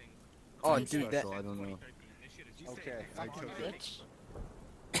had this thing. Oh, I'm dude, that. special, I don't know. This shit is Okay, I took it. Bitch.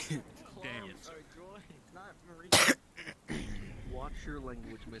 Damn. Watch your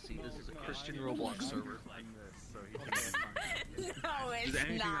language, Missy. This is a Christian Roblox server. So he can No, it's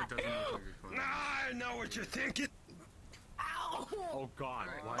anything not. that doesn't look like a clone. I know what you're thinking. Ow! Oh god.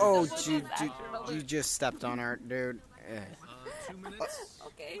 Why Oh, This dude, was dude, actually- you just stepped on her, dude. 2 minutes.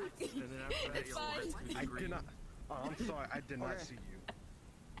 Okay. And then after that, It's you'll fine. rest I green. did not. Oh, I'm sorry. I did not see you.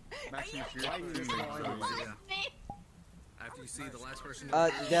 Maximus, Are you you're kidding doing me? After you see the last person.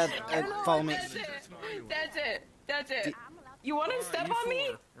 Dad, follow me. That's it. That's it. That's it. D- You want to step on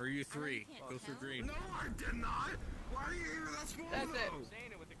me? Or are you 3? Go through green. No, I did not. Why are you even that small? That's it. I'm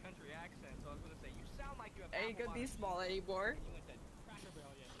saying it with a country accent, so I was gonna say you sound like you have. I ain't gonna be small anymore. You went to Cracker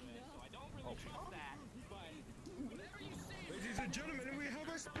Barrel yesterday, so I don't really trust that. But whatever you say. Ladies and gentlemen, we have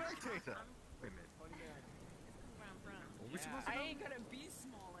a spectator. Wait a minute. I ain't gonna be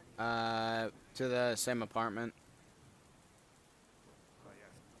small anymore. To the same apartment.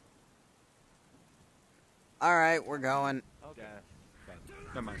 Alright, we're going.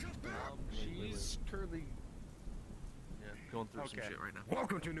 Never mind. She's currently going through some Okay. shit right now.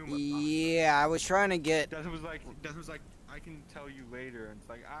 Welcome to New. Yeah, I was trying to get. Death was like, I can tell you later, and it's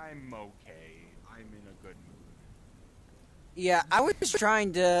like, I'm okay. I'm in a good mood. Yeah, I was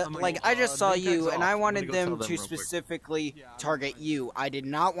trying to. I'm Like, like, I just saw Nintendo's you, and off. I I'm wanted gonna go tell them them to real quick. specifically Yeah, I'm target fine. you. I did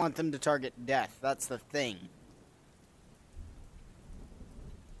not want them to target Death. That's the thing.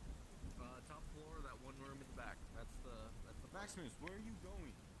 Top floor, that one room in the back. That's the Maximus, where are you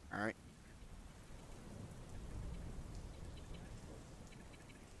going? Alright.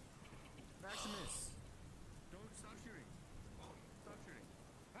 Maximus! Don't stop shooting. Stop shooting.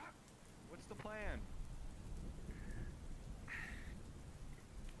 Ah! What's the plan?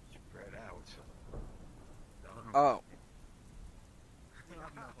 Spread out. Oh. I'm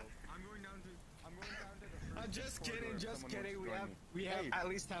going down to the first Just corridor kidding, if just someone kidding. at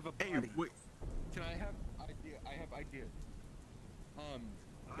least have a Hey, body. wait. Can I have idea? I have idea.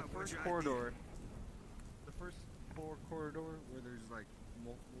 The what's first your corridor. The first floor corridor where there's like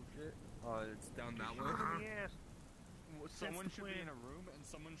multiple shit. It's down that way. Yes. Someone That's the should be plan. in a room and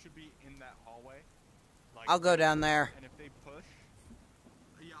someone should be in that hallway. Like, I'll go down there. And if they push,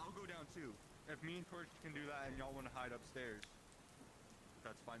 yeah, I'll go down too. If me and Torch can do that and y'all want to hide upstairs,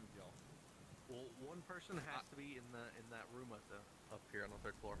 that's fine with y'all. Well, one person has to be in that room up here on the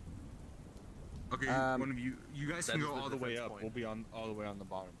third floor. Okay, one of you guys That can is go the all the way defense up. point. We'll be on all the way on the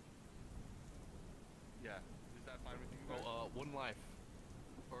bottom. Yeah, is that fine with you guys? Oh, one life.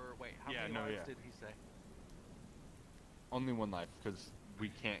 Or wait, how Yeah, many no, lives yeah. did he say? Only one life, because we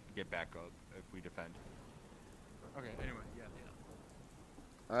can't get back up if we defend. Okay, anyway, yeah.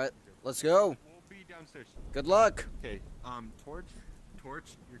 Alright, let's go. We'll be downstairs. Good luck. Okay, Torch,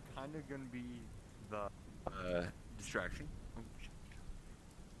 you're kind of gonna be the distraction. Oh, shit.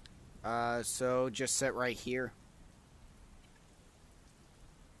 So just sit right here.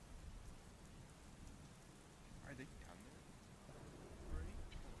 Are they down there already?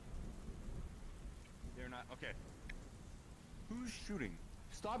 They're not. Okay. Who's shooting?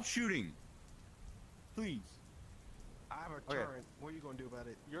 Stop shooting, please. I have a Okay. turret. What are you gonna do about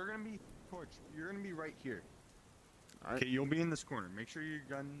it? You're gonna be Torch. You're gonna be right here. Alright. Okay, you'll be in this corner. Make sure your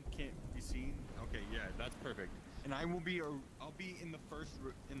gun can't be seen. Okay, yeah, that's perfect. And I will be. I'll be in the first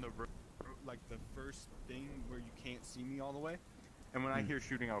like the first thing where you can't see me all the way. And when I hear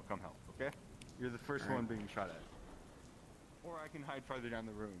shooting, I'll come help. Okay? You're the first Alright. one being shot at. Or I can hide farther down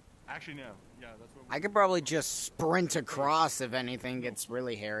the room. Actually, no. Yeah, that's what. I could probably just sprint across if anything gets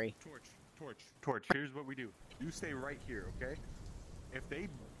really hairy. Torch. Here's what we do. You stay right here, okay? If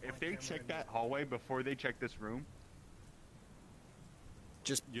they check that hallway before they check this room,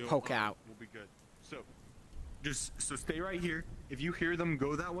 Just poke out. We'll be good. So stay right here. If you hear them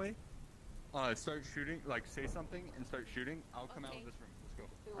go that way, start shooting. Like say something and start shooting. I'll come out of this room. Let's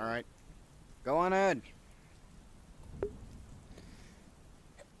go. Alright. Go on ahead.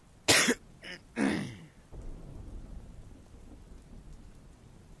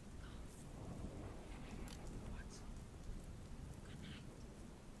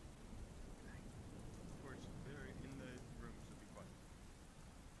 Torch, they're in the room, so be quiet.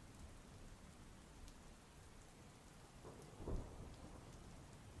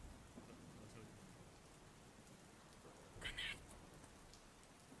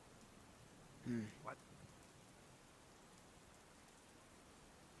 What?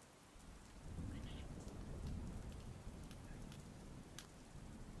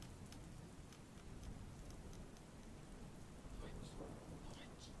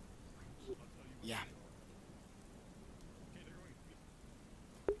 Yeah. Okay, they're going.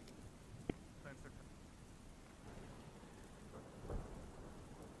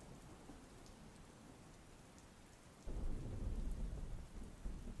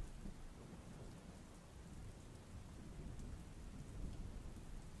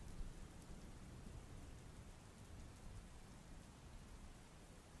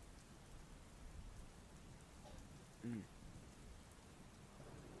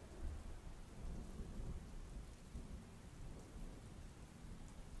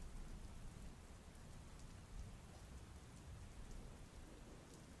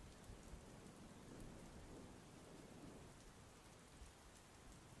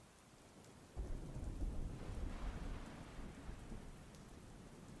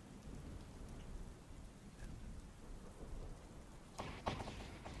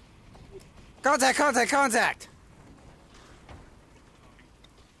 Contact!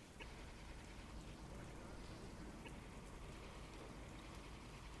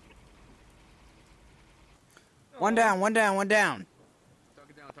 One down. Talk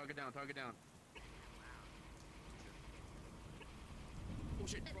it down. Oh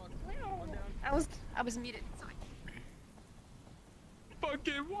shit, frog. One down. I was muted. Sorry.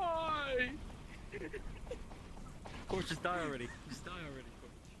 Fucking why? Coach, just die already. Coach.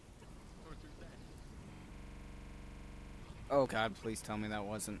 Torture's dead. Oh god, please tell me that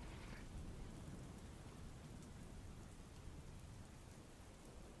wasn't.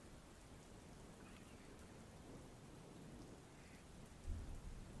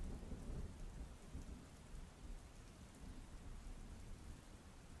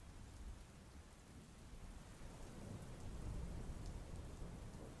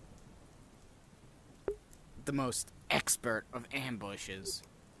 The most expert of ambushes.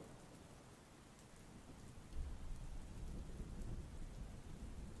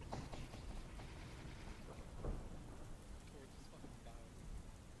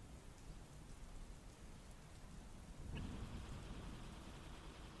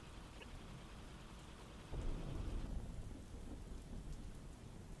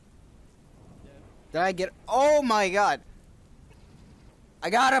 Did I get... Oh my god! I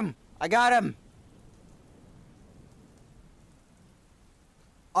got him! I got him!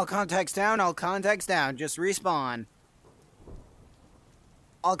 All contacts down, all contacts down. Just respawn.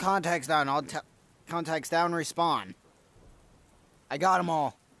 All contacts down, all contacts down, respawn. I got them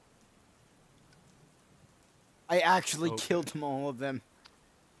all. I actually killed them, all of them.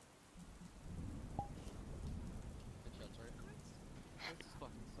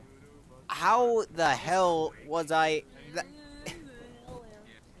 How the hell was I...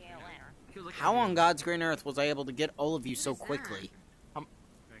 How on God's green earth was I able to get all of you so quickly?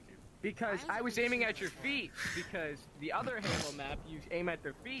 Because I was aiming at your feet. Because the other Halo map, you aim at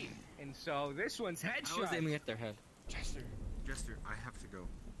their feet, and so this one's headshot. I was aiming at their head. Jester, I have to go.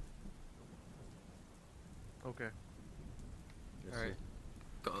 Okay. Yes, All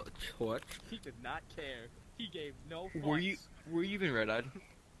right. What? He did not care. He gave no fucks. Were you even red-eyed?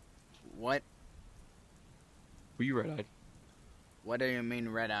 What? Were you red-eyed? What do you mean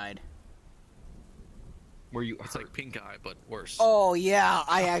red-eyed? Were you? It's like pink eye, but worse. Oh yeah,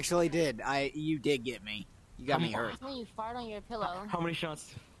 I actually did. You did get me. You got me hurt. When you fart on your pillow. How many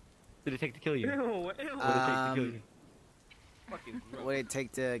shots did it take to kill you? Ew. Fucking What would it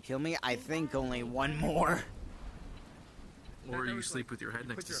take to kill me? I think only one more. Or you sleep with your head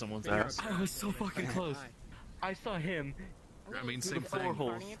next to someone's finger ass. I was so fucking close. I saw him I mean, through same the floor thing.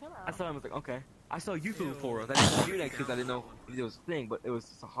 holes. I saw him. I was like, okay. I saw you through the floor holes. I didn't shoot it because I didn't know if it was a thing, but it was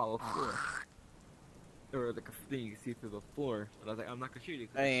just a hollow floor. Or like a thing you can see through the floor. But I was like, I'm not gonna shoot you.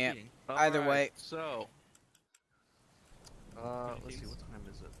 'Cause it's Yeah. cheating. Either Alright, way. So. Let's see, what time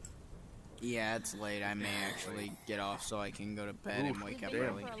is it? Yeah, it's late. I may actually get off so I can go to bed and wake up We've been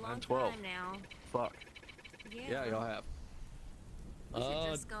early. here for a long 9:12. time now. Fuck. Yeah. y'all have. We should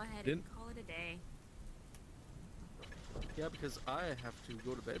just go ahead and didn't- call it a day. Yeah, because I have to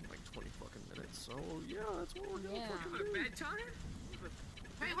go to bed in like 20 fucking minutes. So yeah, that's what we're gonna Yeah. fucking do. Bedtime?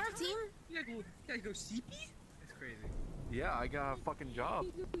 Right, work team. You gotta go sleepy? That's crazy. Yeah, I got a fucking job.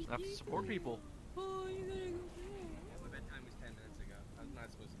 I have to support people. Oh, you gotta go. Yeah, my bedtime was 10 minutes ago. I was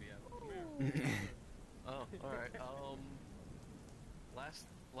not supposed to be up. Oh, all right.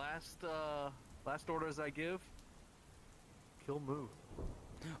 Last orders I give. Kill Moo.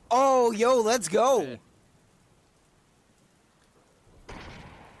 Oh, yo, let's go.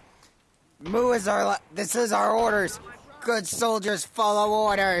 Moo is our. This is our orders. Good soldiers follow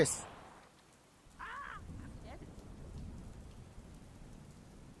orders.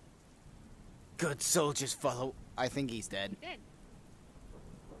 Good soldiers follow. I think he's dead. Dead.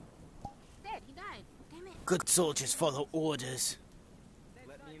 Dead. He died. Damn it. Good soldiers follow orders.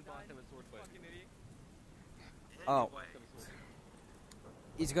 Let me and Boss have a sword fight. Oh.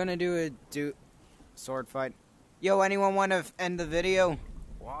 He's gonna do a sword fight. Yo, anyone want to end the video?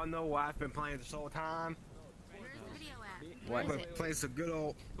 Well, I know what I've been playing this whole time. Where's the video at? What? I've been playing some good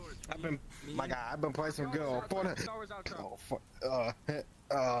old. I've been playing some good old. Star Wars outro.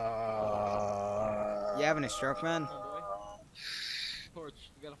 You having a stroke, man?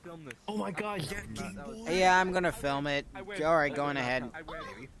 Torch, you gotta film this. Oh my God! Yeah, Yeah, I'm gonna film it. I win. Alright, going ahead. I win.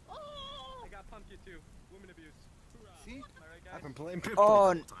 I got pumpkin too. Women abuse. Hoorah. See? Am I right, guys? I've been playing Pitbull Oh, the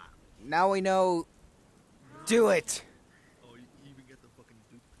whole time. now we know. Do it. Oh, you even get the fucking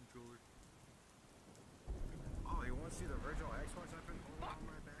Duke controller. Oh, you want to see the virtual Xbox I've been holding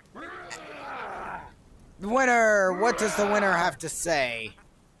on my back? The winner. What does the winner have to say?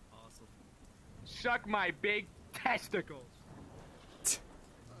 Awesome. Suck my big testicles. Use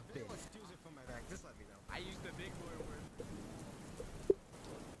it from my back. Just let me know. I used the big boy word.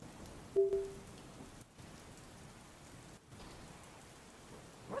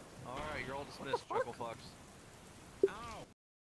 All right, you're all dismissed, Chuckle Fox.